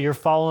gospel, you're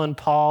following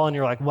Paul, and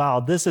you're like, wow,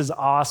 this is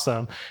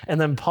awesome.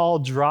 And then Paul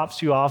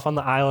drops you off on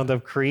the island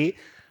of Crete.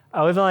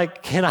 I would be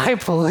like, can I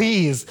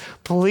please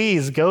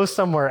go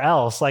somewhere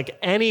else, like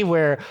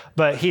anywhere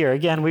but here?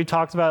 Again, we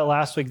talked about it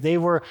last week. They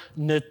were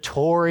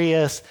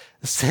notorious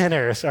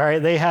sinners, all right?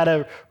 They had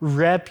a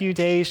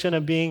reputation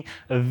of being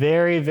a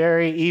very,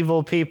 very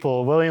evil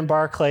people. William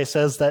Barclay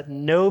says that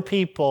no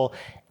people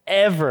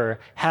ever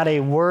had a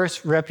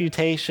worse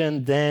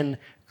reputation than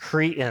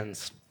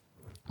Cretans.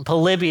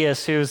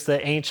 Polybius, who's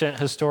the ancient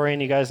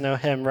historian, you guys know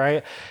him,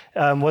 right,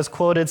 was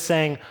quoted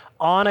saying,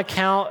 on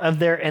account of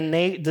their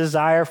innate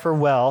desire for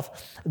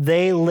wealth,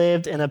 they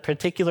lived in a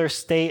particular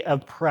state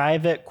of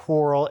private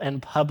quarrel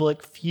and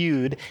public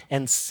feud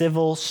and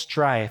civil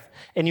strife.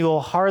 And you will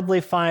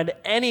hardly find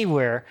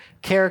anywhere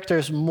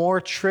characters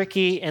more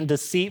tricky and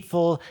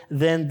deceitful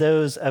than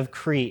those of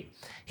Crete.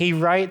 He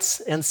writes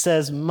and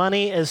says,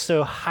 money is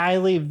so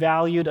highly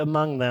valued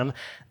among them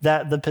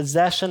that the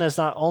possession is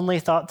not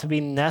only thought to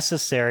be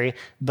necessary,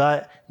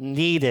 but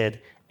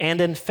needed. And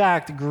in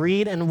fact,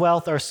 greed and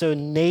wealth are so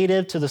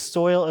native to the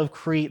soil of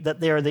Crete that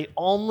they are the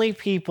only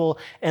people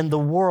in the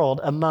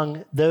world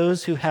among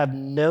those who have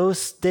no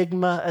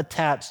stigma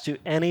attached to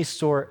any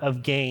sort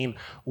of gain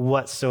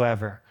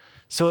whatsoever.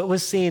 So it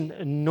was seen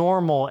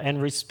normal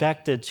and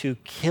respected to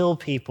kill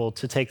people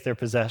to take their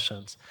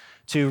possessions,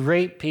 to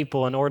rape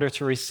people in order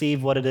to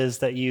receive what it is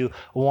that you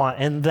want.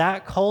 In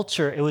that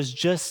culture, it was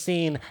just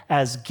seen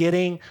as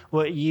getting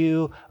what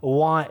you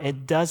want.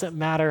 It doesn't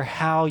matter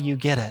how you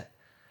get it.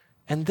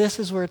 And this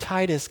is where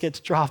Titus gets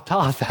dropped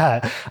off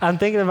at. I'm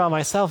thinking about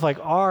myself, like,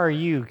 are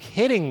you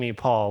kidding me,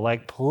 Paul?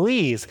 Like,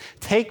 please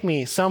take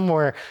me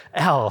somewhere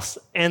else.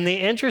 And the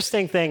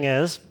interesting thing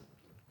is,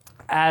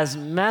 as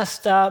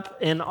messed up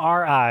in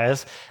our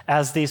eyes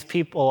as these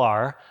people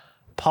are,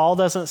 Paul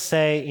doesn't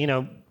say,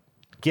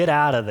 get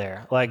out of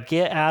there. Like,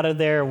 get out of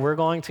there. We're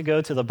going to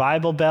go to the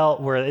Bible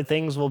Belt where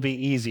things will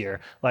be easier.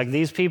 Like,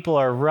 these people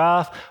are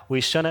rough. We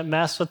shouldn't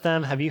mess with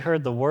them. Have you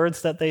heard the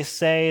words that they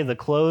say, the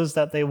clothes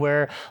that they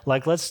wear?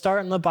 Like, let's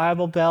start in the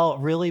Bible Belt,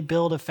 really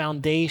build a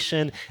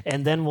foundation,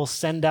 and then we'll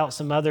send out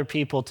some other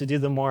people to do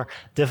the more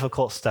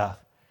difficult stuff.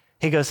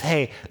 He goes,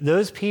 hey,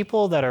 those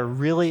people that are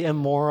really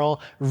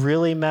immoral,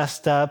 really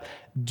messed up,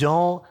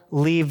 don't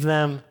leave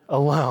them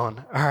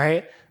alone, all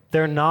right?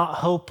 They're not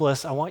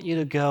hopeless. I want you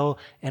to go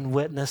and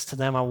witness to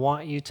them. I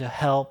want you to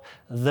help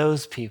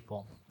those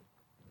people.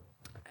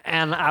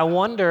 And I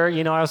wonder,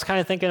 I was kind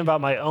of thinking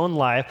about my own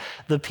life.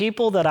 The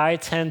people that I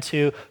tend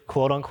to,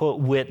 quote unquote,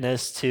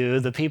 witness to,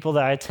 the people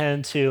that I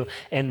tend to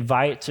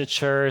invite to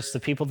church, the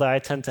people that I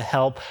tend to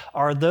help,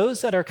 are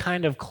those that are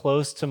kind of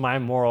close to my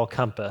moral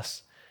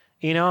compass.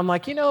 I'm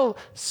like,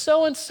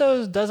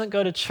 so-and-so doesn't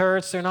go to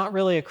church. They're not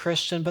really a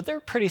Christian, but they're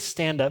a pretty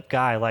stand-up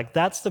guy. Like,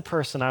 that's the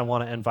person I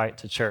want to invite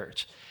to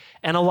church.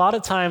 And a lot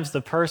of times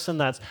the person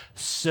that's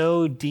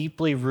so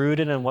deeply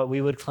rooted in what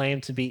we would claim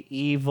to be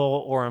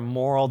evil or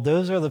immoral,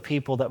 those are the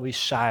people that we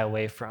shy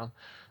away from.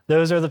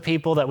 Those are the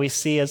people that we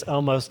see as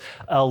almost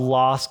a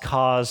lost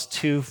cause,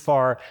 too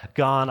far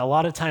gone. A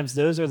lot of times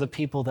those are the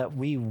people that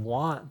we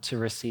want to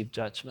receive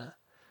judgment.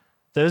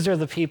 Those are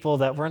the people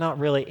that we're not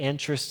really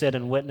interested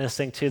in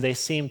witnessing to. They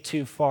seem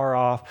too far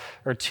off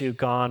or too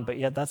gone, but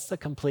yet that's the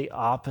complete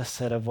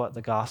opposite of what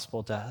the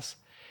gospel does.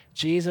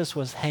 Jesus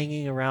was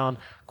hanging around,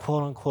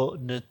 quote unquote,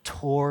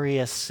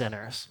 notorious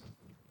sinners.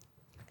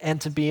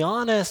 And to be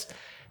honest,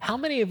 how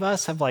many of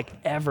us have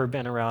ever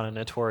been around a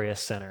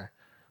notorious sinner?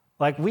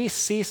 Like, we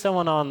see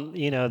someone on,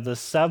 the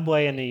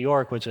subway in New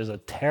York, which is a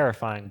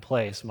terrifying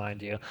place,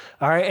 mind you.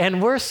 All right,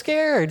 and we're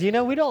scared.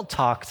 We don't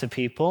talk to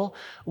people.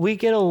 We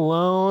get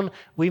alone.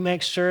 We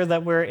make sure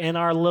that we're in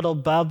our little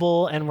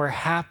bubble, and we're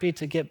happy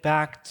to get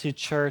back to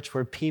church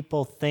where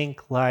people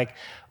think like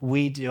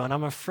we do. And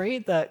I'm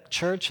afraid that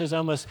church has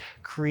almost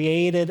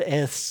created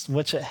this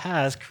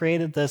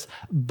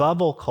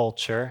bubble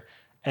culture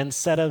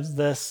instead of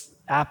this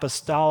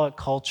apostolic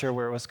culture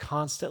where it was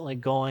constantly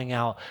going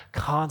out,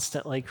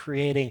 constantly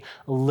creating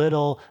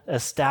little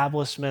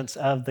establishments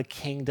of the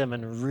kingdom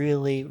in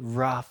really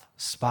rough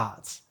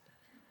spots.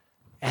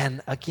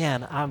 And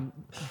again, I'm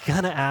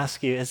going to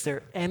ask you, is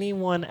there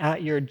anyone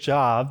at your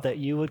job that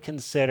you would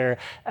consider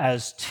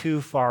as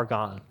too far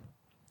gone?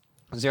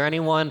 Is there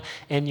anyone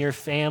in your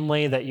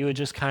family that you would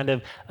just kind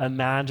of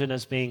imagine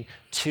as being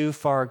too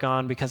far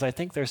gone? Because I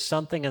think there's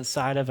something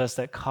inside of us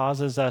that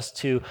causes us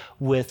to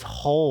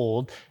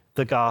withhold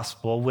the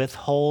gospel,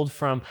 withhold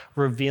from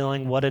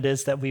revealing what it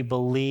is that we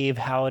believe,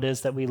 how it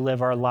is that we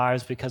live our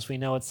lives, because we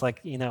know it's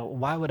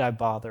why would I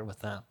bother with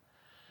them?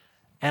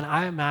 And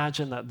I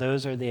imagine that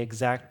those are the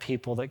exact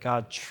people that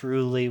God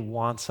truly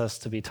wants us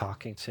to be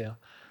talking to.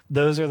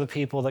 Those are the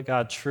people that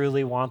God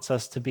truly wants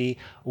us to be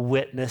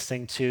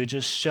witnessing to,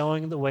 just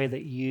showing the way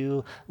that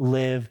you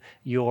live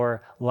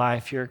your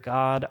life, your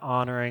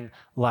God-honoring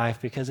life.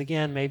 Because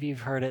again, maybe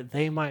you've heard it,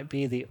 they might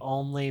be the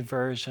only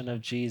version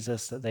of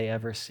Jesus that they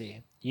ever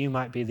see. You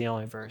might be the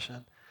only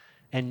version.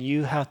 And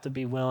you have to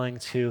be willing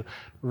to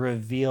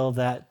reveal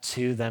that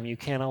to them. You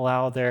can't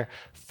allow their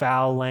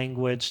foul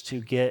language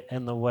to get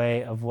in the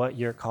way of what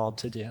you're called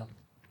to do.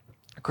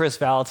 Chris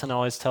Valentin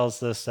always tells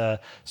this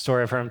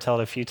story. I've heard him tell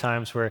it a few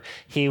times, where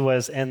he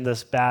was in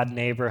this bad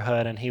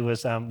neighborhood and he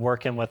was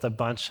working with a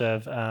bunch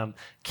of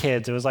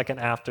kids. It was like an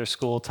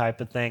after-school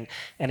type of thing.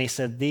 And he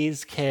said,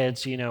 these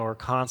kids, were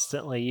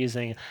constantly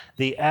using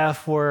the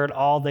F word.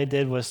 All they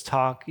did was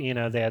talk, they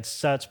had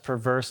such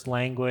perverse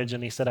language.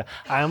 And he said,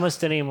 I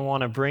almost didn't even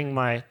want to bring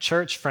my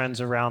church friends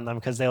around them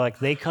because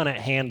they couldn't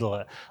handle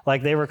it.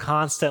 Like they were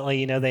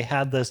constantly, they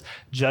had this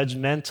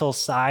judgmental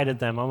side of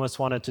them, almost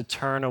wanted to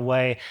turn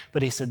away.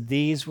 But he said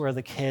these were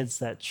the kids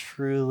that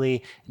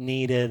truly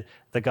needed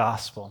the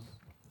gospel.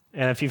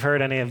 And if you've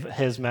heard any of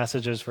his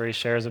messages where he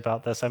shares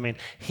about this,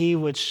 he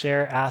would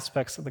share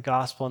aspects of the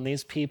gospel. And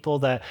these people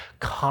that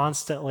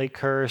constantly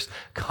cursed,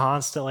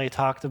 constantly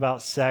talked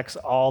about sex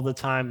all the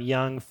time,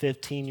 young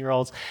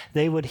 15-year-olds,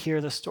 they would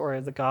hear the story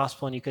of the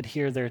gospel and you could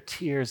hear their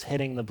tears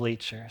hitting the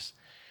bleachers.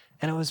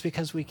 And it was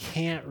because we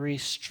can't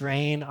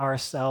restrain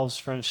ourselves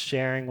from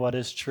sharing what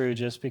is true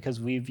just because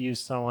we view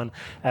someone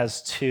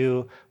as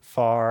too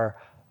far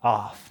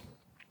off.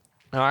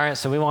 All right,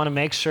 so we want to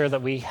make sure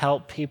that we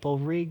help people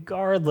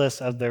regardless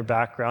of their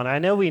background. I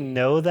know we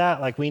know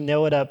that, we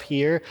know it up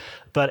here,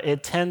 but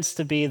it tends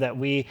to be that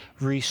we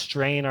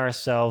restrain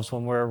ourselves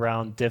when we're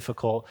around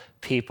difficult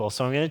people.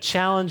 So I'm going to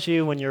challenge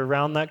you when you're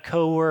around that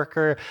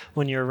coworker,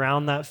 when you're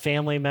around that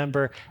family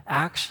member,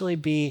 actually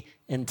be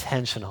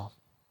intentional.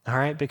 All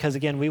right, because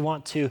again, we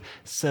want to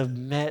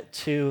submit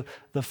to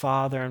the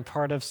Father, and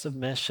part of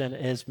submission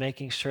is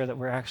making sure that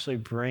we're actually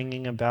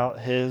bringing about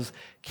His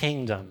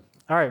kingdom.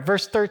 All right,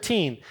 verse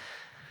 13.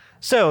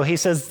 So he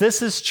says,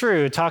 this is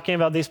true, talking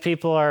about these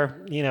people are,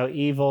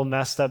 evil,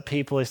 messed up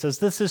people. He says,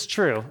 this is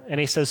true. And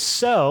he says,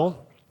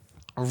 so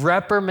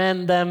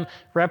reprimand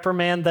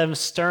them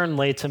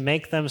sternly to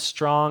make them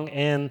strong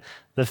in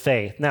the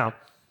faith. Now,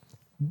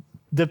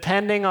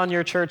 depending on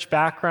your church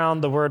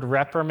background, the word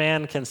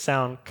reprimand can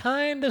sound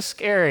kind of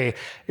scary.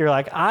 You're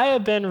like, I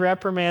have been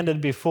reprimanded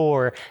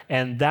before,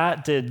 and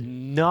that did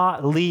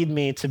not lead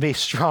me to be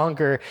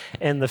stronger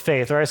in the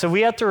faith. All right, so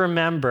we have to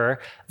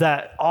remember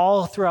that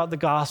all throughout the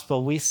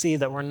gospel, we see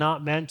that we're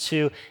not meant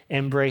to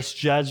embrace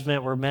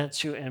judgment. We're meant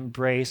to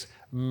embrace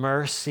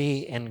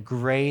mercy and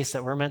grace,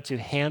 that we're meant to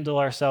handle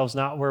ourselves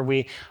not where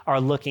we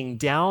are looking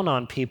down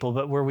on people,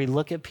 but where we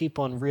look at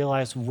people and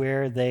realize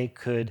where they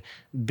could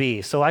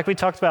be. So like we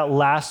talked about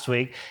last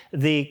week,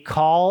 the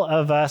call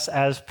of us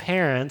as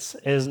parents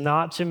is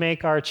not to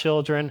make our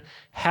children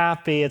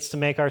happy, it's to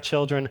make our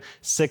children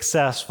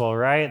successful,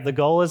 right? The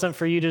goal isn't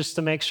for you just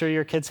to make sure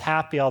your kid's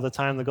happy all the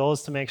time. The goal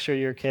is to make sure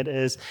your kid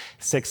is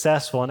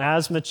successful. And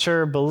as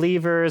mature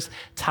believers,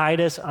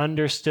 Titus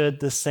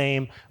understood the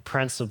same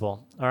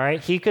principle, all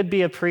right? He could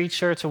be a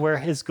preacher to where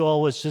his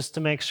goal was just to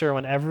make sure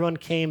when everyone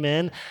came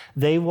in,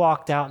 they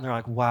walked out and they're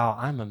like, wow,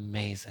 I'm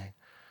amazing.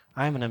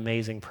 I'm an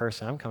amazing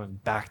person. I'm coming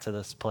back to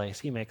this place.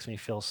 He makes me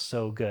feel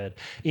so good.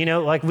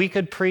 We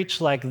could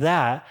preach like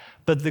that,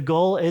 but the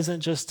goal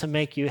isn't just to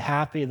make you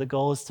happy. The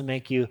goal is to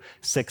make you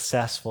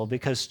successful,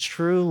 because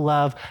true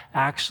love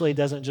actually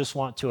doesn't just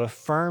want to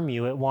affirm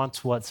you. It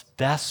wants what's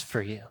best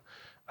for you.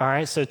 All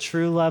right, so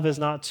true love is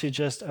not to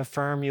just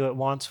affirm you. It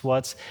wants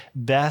what's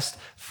best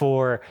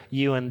for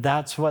you, and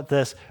that's what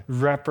this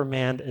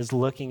reprimand is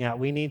looking at.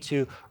 We need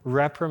to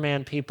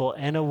reprimand people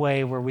in a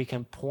way where we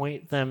can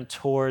point them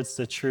towards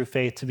the true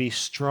faith, to be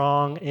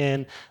strong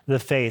in the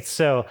faith.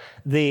 So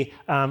the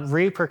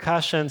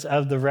repercussions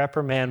of the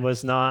reprimand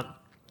was not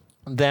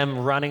them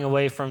running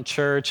away from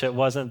church. It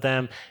wasn't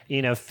them,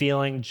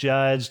 feeling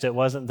judged. It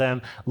wasn't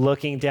them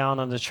looking down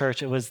on the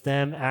church. It was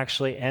them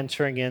actually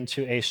entering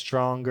into a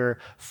stronger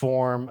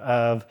form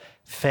of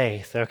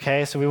faith,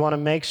 okay? So we want to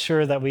make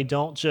sure that we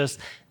don't just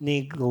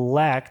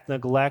neglect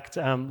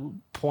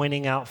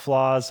pointing out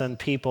flaws in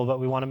people, but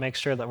we want to make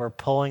sure that we're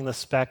pulling the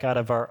speck out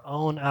of our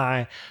own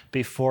eye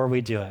before we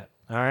do it,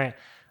 all right?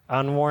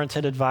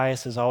 Unwarranted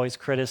advice is always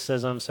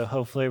criticism, so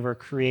hopefully we're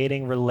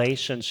creating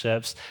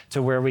relationships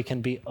to where we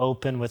can be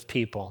open with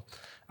people.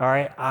 All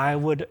right, I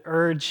would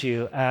urge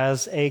you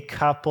as a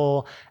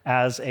couple,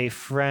 as a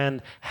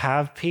friend,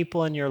 have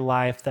people in your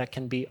life that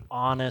can be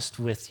honest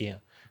with you.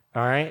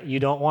 All right, you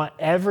don't want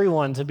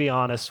everyone to be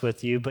honest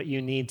with you, but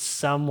you need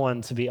someone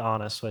to be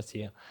honest with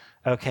you.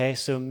 Okay,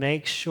 so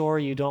make sure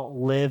you don't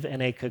live in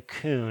a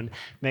cocoon.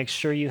 Make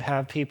sure you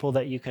have people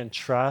that you can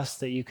trust,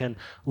 that you can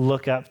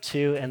look up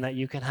to, and that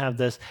you can have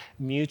this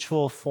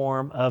mutual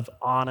form of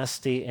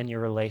honesty in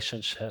your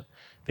relationship.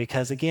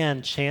 Because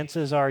again,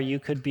 chances are you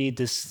could be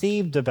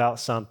deceived about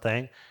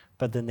something,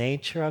 but the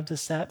nature of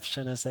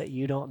deception is that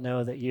you don't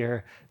know that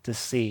you're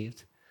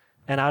deceived.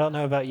 And I don't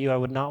know about you, I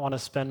would not want to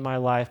spend my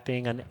life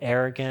being an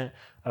arrogant,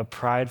 a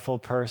prideful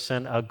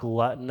person, a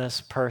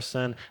gluttonous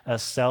person, a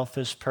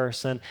selfish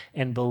person,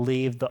 and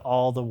believe that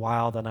all the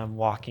while that I'm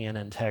walking in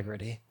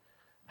integrity.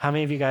 How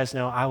many of you guys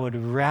know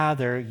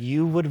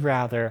you would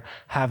rather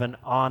have an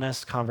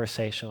honest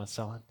conversation with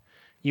someone?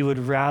 You would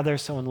rather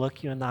someone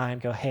look you in the eye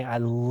and go, hey, I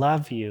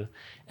love you,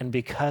 and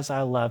because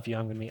I love you,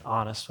 I'm going to be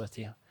honest with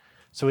you.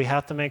 So we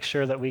have to make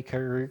sure that we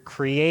can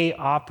create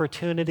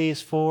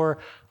opportunities for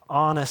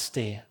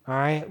honesty, all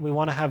right? We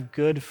want to have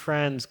good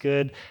friends,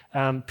 good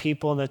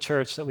people in the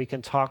church that we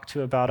can talk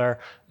to about our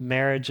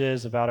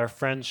marriages, about our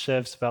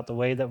friendships, about the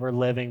way that we're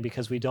living,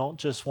 because we don't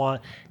just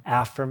want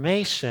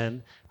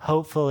affirmation.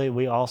 Hopefully,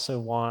 we also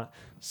want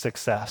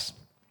success.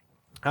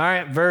 All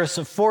right, verse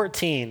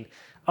 14.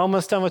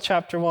 Almost done with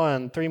chapter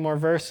 1, 3 more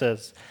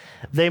verses.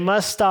 They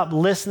must stop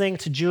listening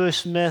to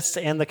Jewish myths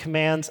and the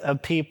commands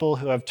of people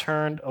who have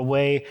turned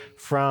away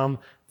from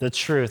the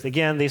truth.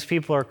 Again, these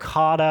people are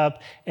caught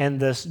up in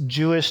this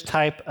Jewish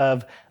type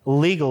of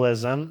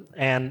legalism,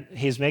 and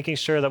he's making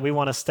sure that we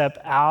want to step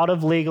out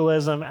of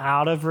legalism,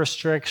 out of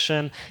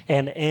restriction,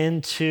 and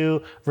into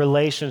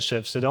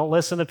relationships. So don't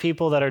listen to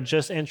people that are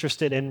just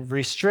interested in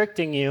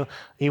restricting you.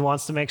 He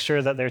wants to make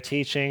sure that they're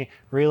teaching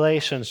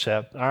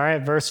relationship. All right,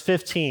 verse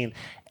 15.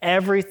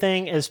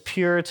 Everything is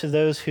pure to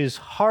those whose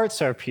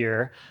hearts are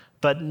pure,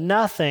 but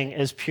nothing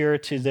is pure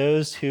to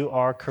those who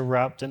are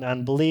corrupt and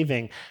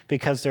unbelieving,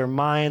 because their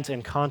minds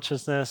and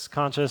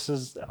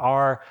consciences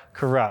are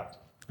corrupt.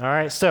 All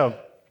right, so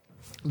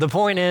the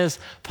point is,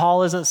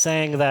 Paul isn't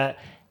saying that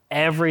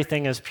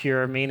everything is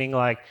pure, meaning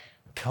like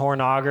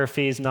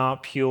pornography is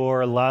not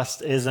pure,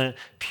 lust isn't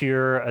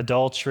pure,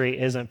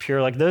 adultery isn't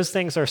pure. Like those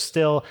things are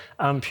still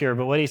impure.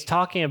 But what he's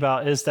talking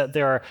about is that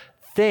there are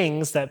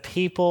things that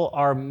people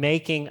are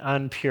making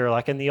impure.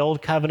 Like in the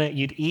old covenant,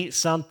 you'd eat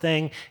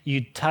something,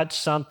 you'd touch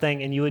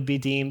something, and you would be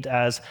deemed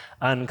as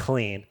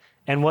unclean.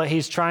 And what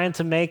he's trying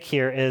to make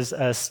here is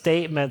a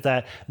statement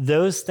that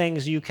those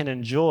things you can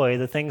enjoy,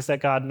 the things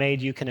that God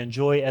made you can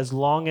enjoy, as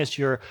long as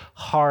your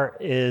heart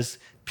is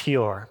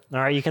pure. All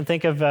right, you can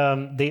think of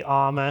the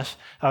Amish.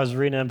 I was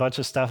reading a bunch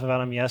of stuff about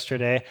them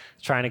yesterday,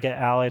 trying to get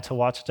Allie to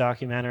watch a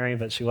documentary,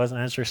 but she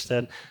wasn't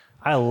interested.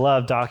 I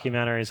love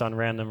documentaries on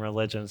random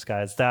religions,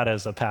 guys. That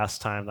is a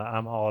pastime that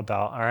I'm all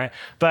about, all right?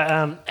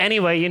 But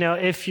anyway, you know,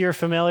 if you're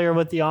familiar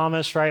with the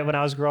Amish, right, when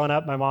I was growing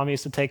up, my mom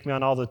used to take me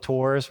on all the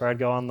tours where I'd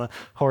go on the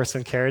horse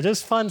and carriage.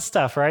 It's fun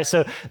stuff, right?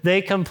 So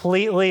they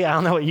completely, I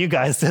don't know what you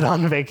guys did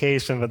on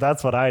vacation, but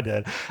that's what I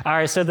did. All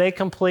right, so they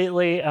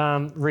completely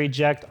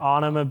reject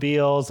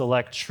automobiles,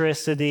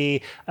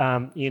 electricity,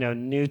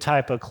 new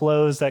type of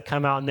clothes that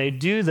come out, and they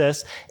do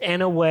this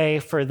in a way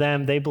for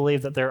them, they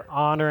believe that they're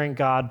honoring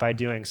God by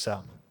doing so.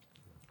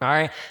 All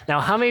right.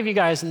 Now, how many of you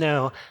guys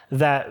know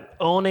that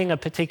owning a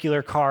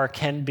particular car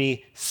can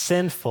be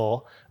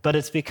sinful, but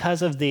it's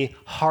because of the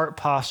heart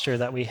posture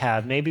that we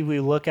have? Maybe we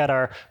look at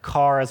our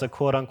car as a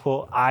quote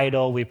unquote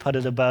idol. We put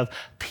it above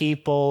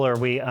people, or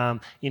we,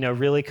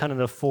 really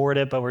couldn't afford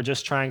it, but we're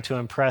just trying to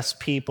impress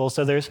people.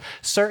 So there's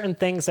certain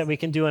things that we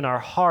can do in our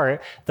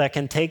heart that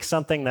can take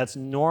something that's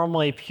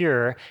normally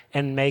pure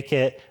and make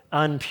it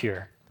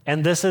impure.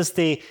 And this is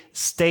the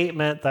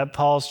statement that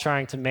Paul's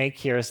trying to make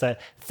here, is that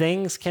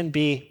things can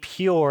be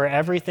pure,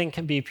 everything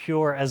can be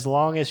pure as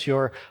long as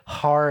your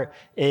heart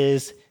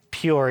is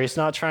pure. He's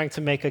not trying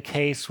to make a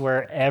case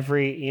where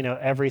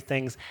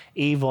everything's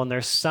evil. And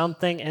there's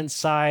something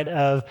inside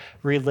of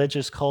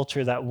religious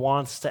culture that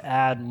wants to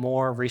add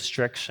more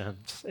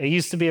restrictions. It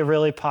used to be a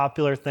really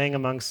popular thing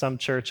among some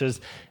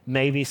churches,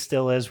 maybe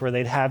still is, where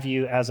they'd have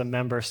you as a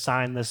member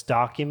sign this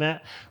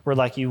document where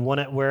like you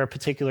wouldn't wear a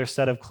particular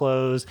set of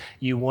clothes,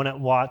 you wouldn't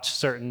watch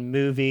certain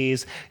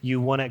movies, you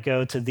wouldn't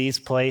go to these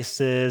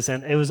places.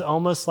 And it was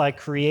almost like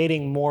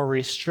creating more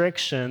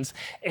restrictions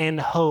in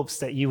hopes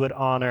that you would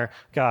honor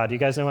God. You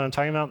guys know what I'm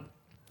talking about?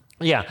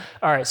 Yeah.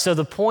 All right. So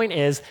the point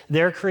is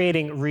they're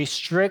creating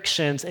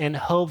restrictions in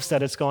hopes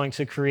that it's going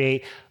to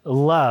create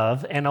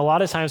love. And a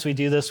lot of times we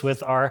do this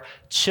with our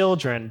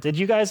children. Did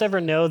you guys ever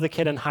know the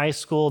kid in high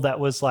school that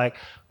was like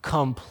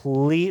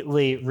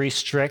completely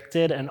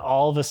restricted and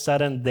all of a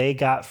sudden they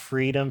got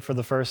freedom for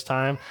the first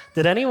time?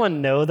 Did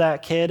anyone know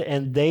that kid?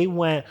 And they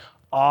went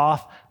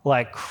off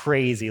like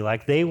crazy.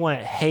 Like they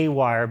went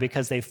haywire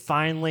because they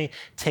finally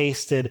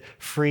tasted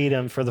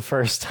freedom for the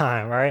first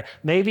time, right?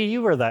 Maybe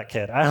you were that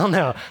kid. I don't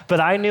know.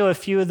 But I knew a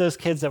few of those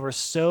kids that were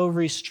so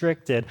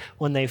restricted.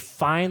 When they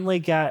finally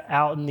got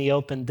out in the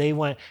open, they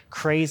went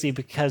crazy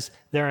because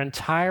their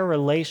entire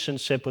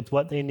relationship with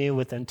what they knew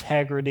with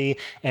integrity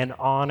and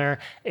honor,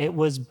 it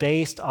was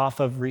based off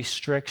of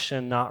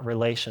restriction, not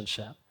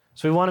relationship.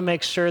 So we want to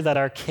make sure that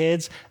our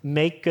kids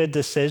make good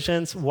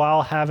decisions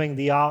while having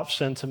the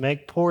option to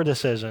make poor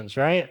decisions,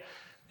 right?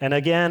 And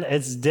again,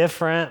 it's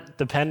different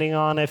depending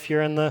on if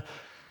you're in the,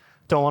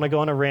 don't want to go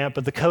on a rant,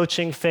 but the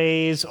coaching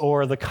phase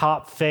or the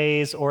cop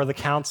phase or the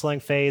counseling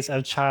phase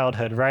of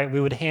childhood, right?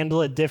 We would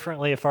handle it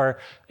differently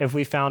if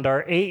we found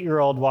our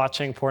 8-year-old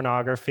watching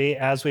pornography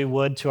as we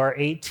would to our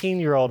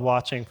 18-year-old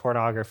watching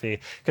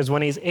pornography. Because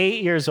when he's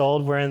 8 years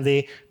old, we're in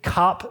the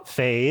cop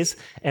phase,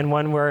 and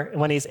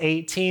when he's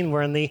 18,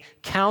 we're in the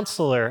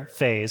counselor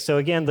phase. So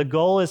again, the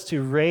goal is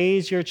to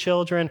raise your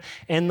children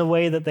in the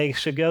way that they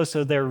should go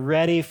so they're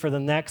ready for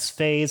the next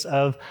phase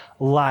of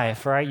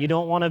life, right? You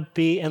don't want to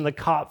be in the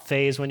cop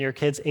phase when your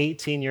kid's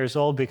 18 years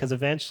old, because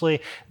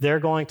eventually they're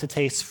going to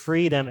taste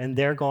freedom and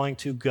they're going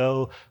to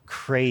go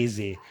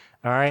crazy.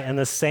 All right, and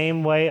the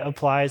same way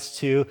applies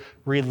to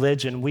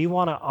religion. We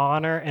want to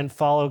honor and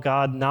follow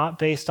God not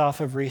based off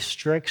of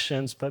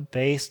restrictions, but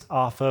based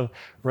off of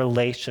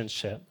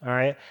relationship. All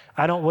right,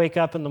 I don't wake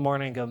up in the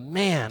morning and go,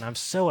 man, I'm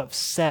so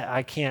upset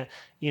I can't,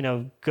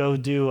 go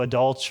do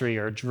adultery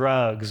or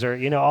drugs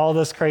or, all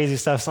this crazy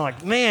stuff. So I'm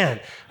like, man,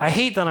 I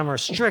hate that I'm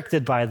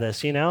restricted by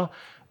this,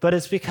 But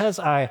it's because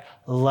I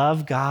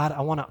love God.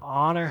 I want to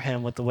honor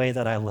him with the way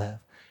that I live.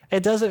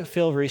 It doesn't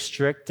feel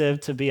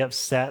restrictive to be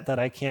upset that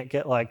I can't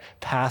get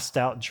passed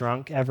out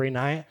drunk every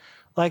night.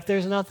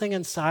 There's nothing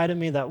inside of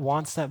me that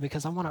wants that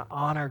because I want to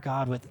honor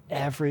God with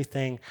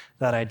everything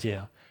that I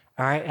do.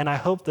 All right. And I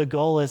hope the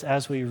goal is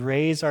as we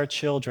raise our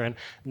children,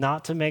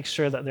 not to make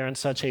sure that they're in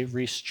such a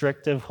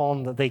restrictive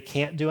home that they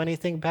can't do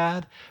anything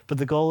bad, but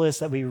the goal is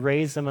that we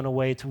raise them in a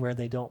way to where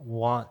they don't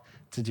want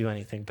to do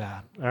anything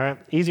bad. All right.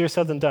 Easier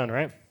said than done,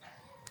 right?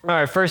 All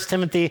right, 1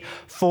 Timothy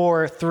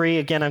 4:3.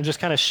 Again, I'm just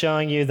kind of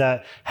showing you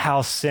that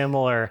how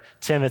similar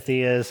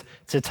Timothy is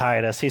to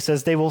Titus. He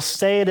says, they will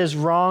say it is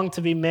wrong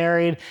to be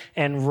married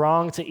and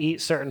wrong to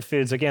eat certain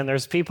foods. Again,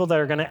 there's people that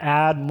are going to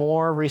add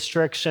more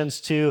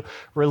restrictions to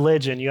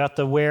religion. You have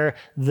to wear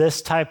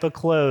this type of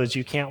clothes.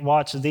 You can't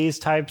watch these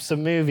types of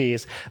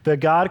movies. But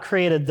God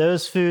created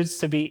those foods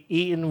to be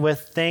eaten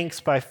with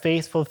thanks by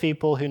faithful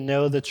people who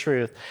know the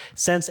truth.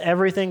 Since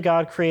everything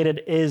God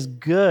created is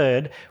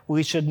good,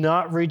 we should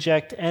not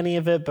reject any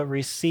of it, but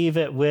receive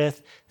it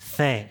with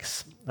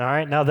thanks. All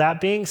right, now that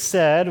being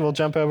said, we'll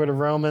jump over to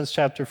Romans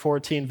chapter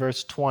 14,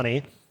 verse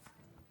 20.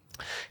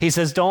 He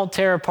says, don't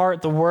tear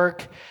apart the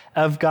work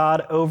of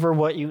God over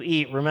what you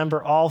eat.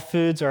 Remember, all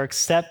foods are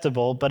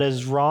acceptable, but it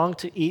is wrong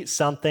to eat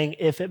something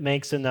if it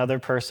makes another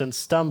person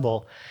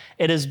stumble.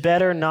 It is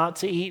better not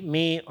to eat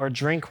meat or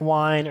drink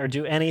wine or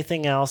do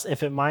anything else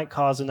if it might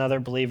cause another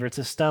believer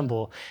to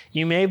stumble.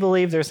 You may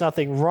believe there's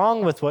nothing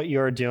wrong with what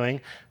you're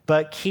doing,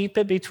 but keep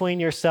it between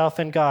yourself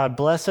and God.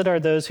 Blessed are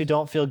those who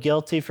don't feel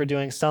guilty for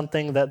doing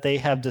something that they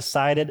have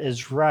decided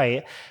is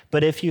right.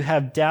 But if you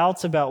have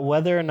doubts about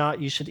whether or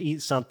not you should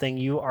eat something,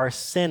 you are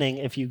sinning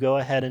if you go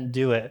ahead and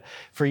do it.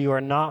 For you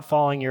are not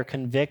following your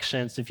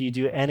convictions. If you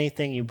do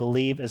anything you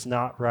believe is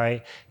not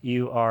right,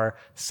 you are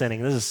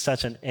sinning. This is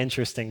such an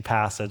interesting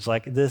passage.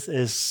 This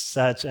is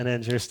such an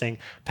interesting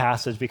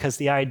passage because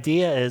the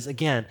idea is,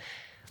 again,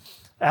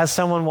 as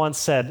someone once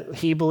said,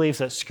 he believes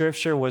that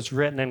Scripture was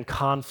written in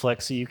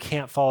conflict, so you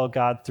can't follow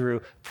God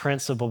through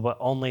principle, but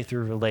only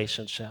through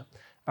relationship.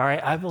 All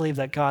right, I believe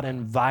that God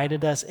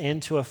invited us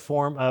into a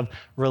form of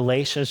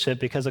relationship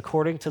because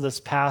according to this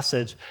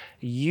passage,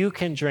 you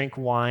can drink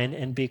wine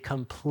and be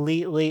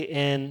completely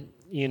in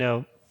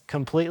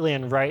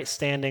right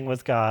standing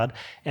with God,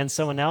 and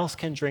someone else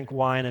can drink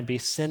wine and be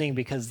sinning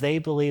because they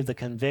believe the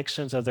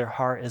convictions of their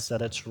heart is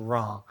that it's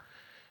wrong.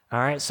 All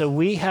right, so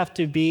we have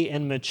to be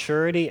in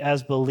maturity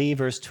as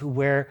believers to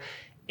where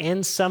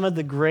in some of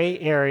the gray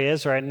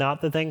areas, right, not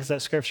the things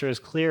that Scripture is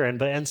clear in,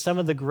 but in some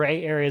of the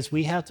gray areas,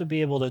 we have to be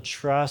able to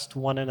trust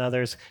one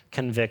another's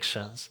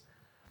convictions.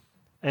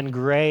 And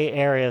gray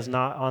areas,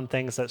 not on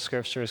things that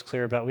Scripture is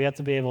clear about. We have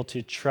to be able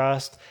to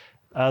trust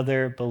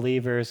other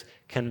believers'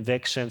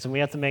 convictions. And we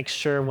have to make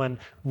sure when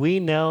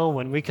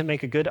we can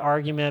make a good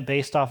argument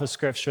based off of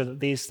Scripture that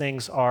these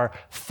things are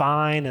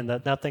fine and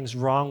that nothing's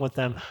wrong with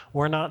them,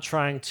 we're not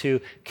trying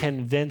to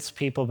convince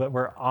people, but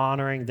we're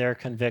honoring their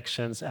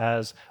convictions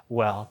as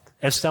well.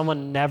 If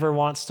someone never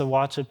wants to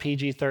watch a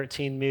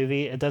PG-13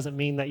 movie, it doesn't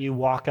mean that you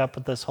walk up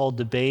with this whole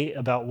debate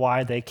about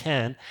why they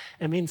can.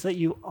 It means that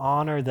you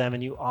honor them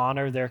and you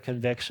honor their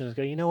convictions.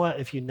 Go, you know what?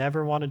 If you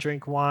never want to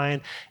drink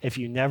wine, if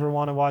you never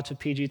want to watch a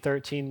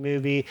PG-13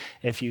 movie,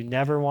 if you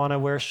never want to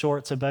wear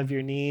shorts above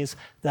your knees,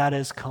 that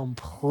is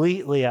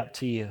completely up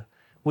to you.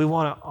 We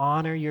want to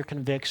honor your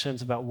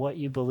convictions about what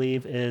you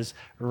believe is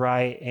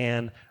right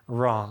and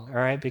wrong, all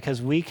right?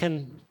 Because you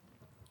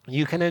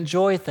can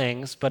enjoy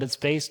things, but it's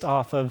based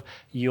off of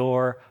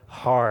your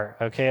heart,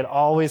 okay? It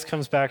always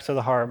comes back to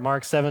the heart.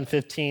 Mark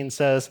 7:15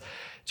 says,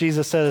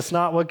 Jesus said, it's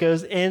not what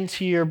goes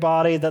into your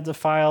body that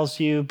defiles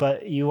you,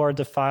 but you are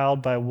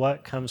defiled by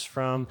what comes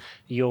from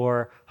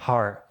your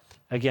heart.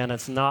 Again,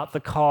 it's not the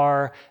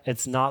car,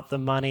 it's not the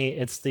money,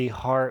 it's the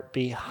heart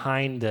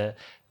behind it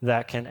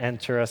that can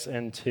enter us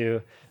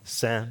into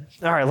sin.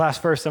 All right,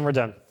 last verse, then we're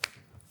done.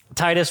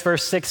 Titus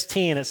verse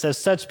 16, it says,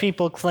 such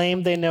people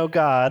claim they know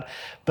God,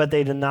 but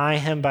they deny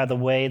him by the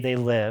way they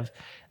live.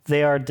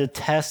 They are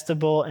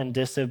detestable and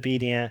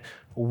disobedient,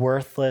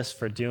 worthless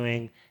for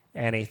doing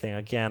anything.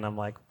 Again, I'm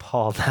like,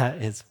 Paul,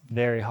 that is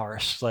very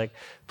harsh.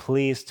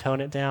 Please tone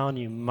it down.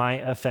 You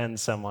might offend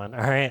someone,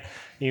 all right?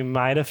 You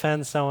might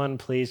offend someone.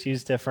 Please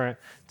use different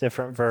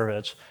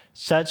verbiage.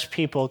 Such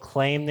people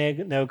claim they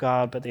know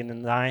God, but they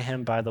deny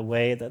him by the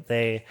way that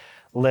they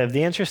live.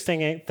 The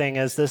interesting thing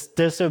is this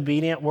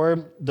disobedient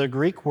word, the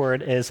Greek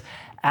word is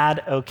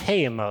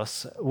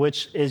adokaios,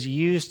 which is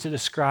used to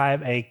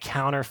describe a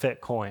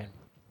counterfeit coin.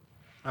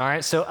 All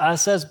right, so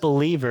us as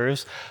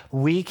believers,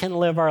 we can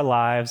live our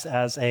lives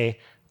as a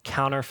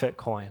counterfeit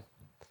coin.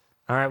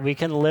 All right, we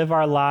can live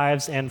our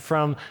lives, and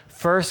from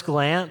first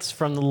glance,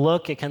 from the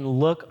look, it can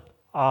look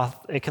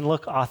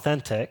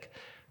authentic.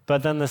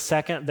 But then the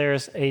second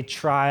there's a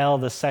trial,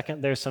 the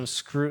second there's some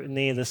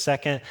scrutiny, the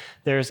second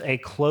there's a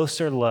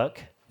closer look,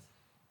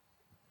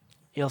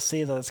 you'll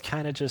see that it's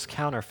kind of just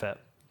counterfeit.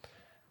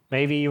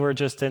 Maybe you were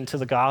just into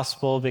the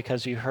gospel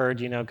because you heard,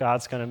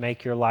 God's going to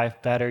make your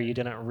life better. You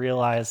didn't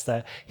realize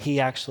that he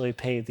actually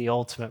paid the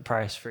ultimate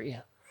price for you.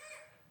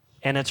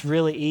 And it's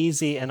really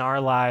easy in our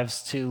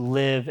lives to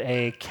live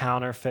a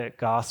counterfeit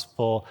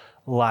gospel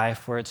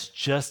life where it's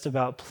just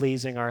about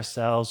pleasing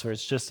ourselves, where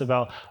it's just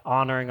about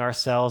honoring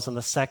ourselves. And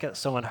the second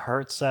someone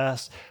hurts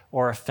us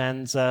or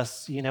offends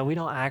us, we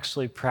don't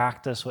actually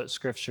practice what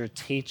Scripture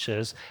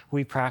teaches.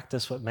 We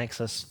practice what makes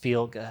us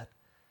feel good.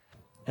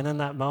 And in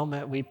that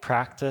moment, we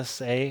practice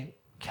a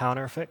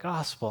counterfeit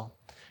gospel.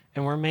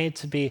 And we're made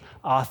to be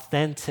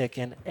authentic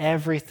in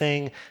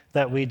everything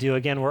that we do.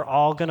 Again, we're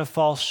all going to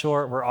fall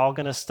short. We're all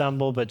going to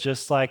stumble. But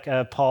just like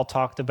Paul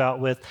talked about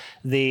with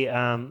the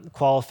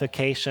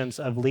qualifications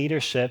of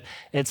leadership,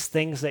 it's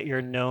things that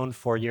you're known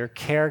for. Your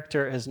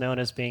character is known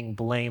as being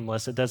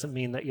blameless. It doesn't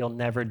mean that you'll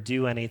never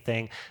do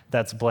anything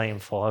that's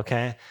blameful,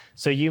 okay?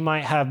 So you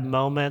might have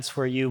moments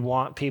where you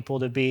want people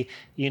to be,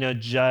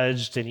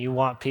 judged, and you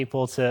want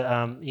people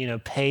to,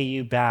 pay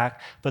you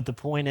back. But the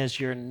point is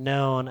you're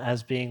known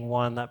as being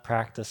one that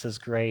practices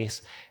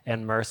grace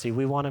and mercy.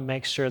 We want to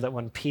make sure that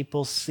when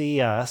people see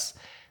us,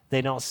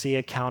 they don't see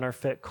a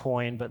counterfeit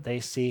coin, but they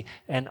see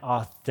an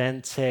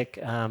authentic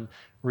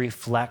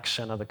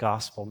reflection of the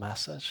gospel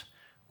message.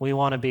 We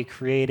want to be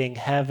creating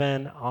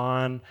heaven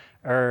on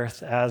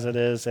earth as it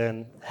is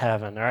in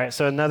heaven. All right,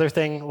 so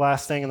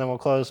last thing, and then we'll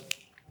close.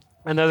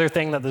 Another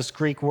thing that this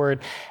Greek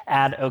word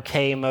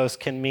adokemos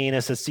can mean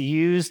is it's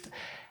used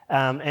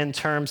in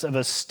terms of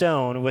a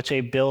stone which a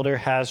builder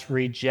has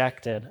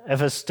rejected. If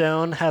a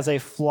stone has a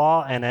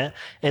flaw in it,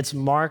 it's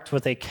marked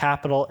with a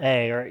capital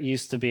A, or it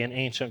used to be in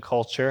ancient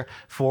culture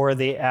for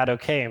the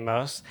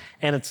adokemos,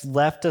 and it's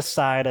left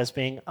aside as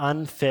being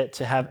unfit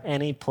to have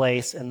any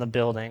place in the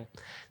building.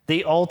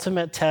 The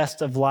ultimate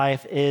test of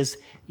life is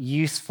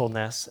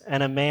usefulness,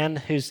 and a man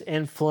whose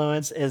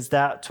influence is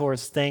that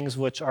towards things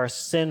which are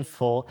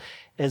sinful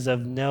is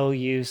of no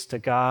use to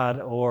God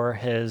or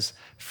his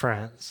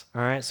friends.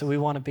 All right, so we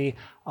want to be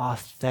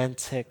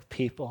authentic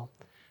people.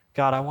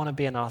 God, I want to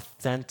be an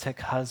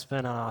authentic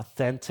husband, an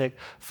authentic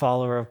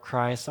follower of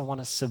Christ. I want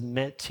to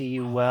submit to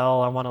you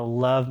well. I want to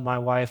love my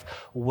wife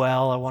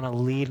well. I want to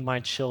lead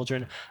my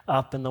children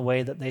up in the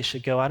way that they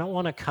should go. I don't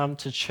want to come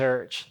to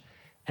church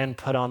and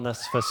put on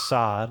this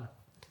facade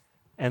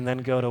and then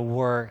go to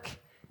work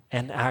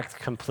and act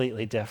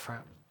completely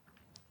different.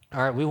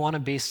 All right, we want to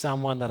be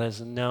someone that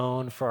is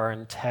known for our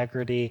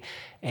integrity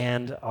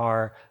and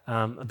our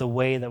the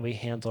way that we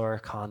handle our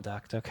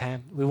conduct, okay?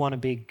 We want to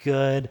be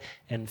good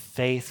and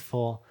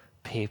faithful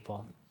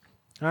people.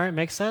 All right,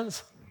 makes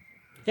sense?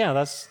 Yeah,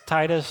 that's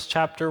Titus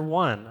chapter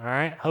 1, all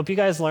right? Hope you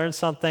guys learned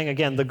something.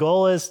 Again, the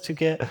goal is to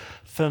get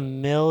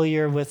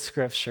familiar with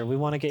Scripture. We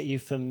want to get you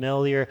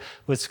familiar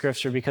with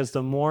Scripture because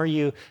the more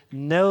you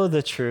know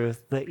the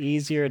truth, the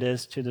easier it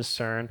is to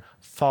discern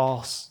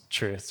false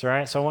truths,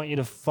 right? So I want you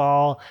to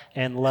fall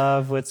in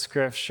love with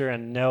Scripture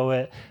and know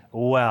it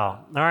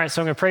well. All right,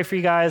 so I'm going to pray for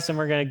you guys, and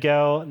we're going to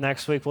go.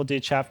 Next week, we'll do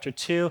chapter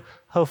 2,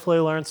 hopefully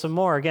learn some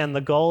more. Again, the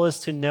goal is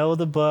to know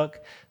the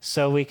book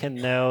so we can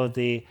know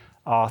the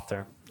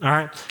author. All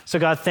right, so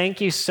God,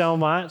 thank you so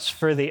much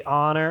for the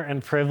honor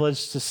and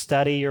privilege to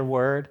study your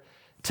word,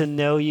 to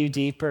know you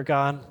deeper,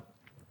 God.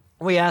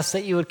 We ask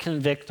that you would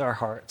convict our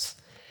hearts.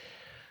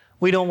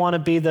 We don't want to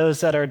be those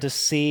that are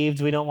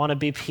deceived. We don't want to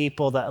be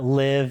people that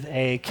live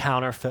a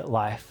counterfeit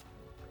life.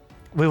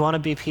 We want to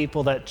be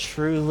people that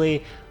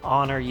truly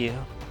honor you.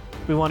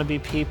 We want to be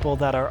people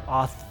that are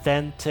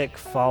authentic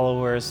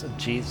followers of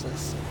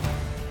Jesus.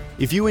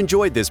 If you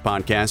enjoyed this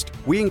podcast,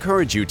 we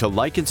encourage you to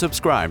like and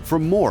subscribe for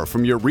more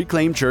from your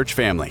Reclaim Church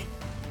family.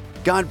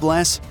 God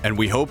bless, and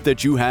we hope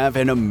that you have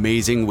an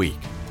amazing week.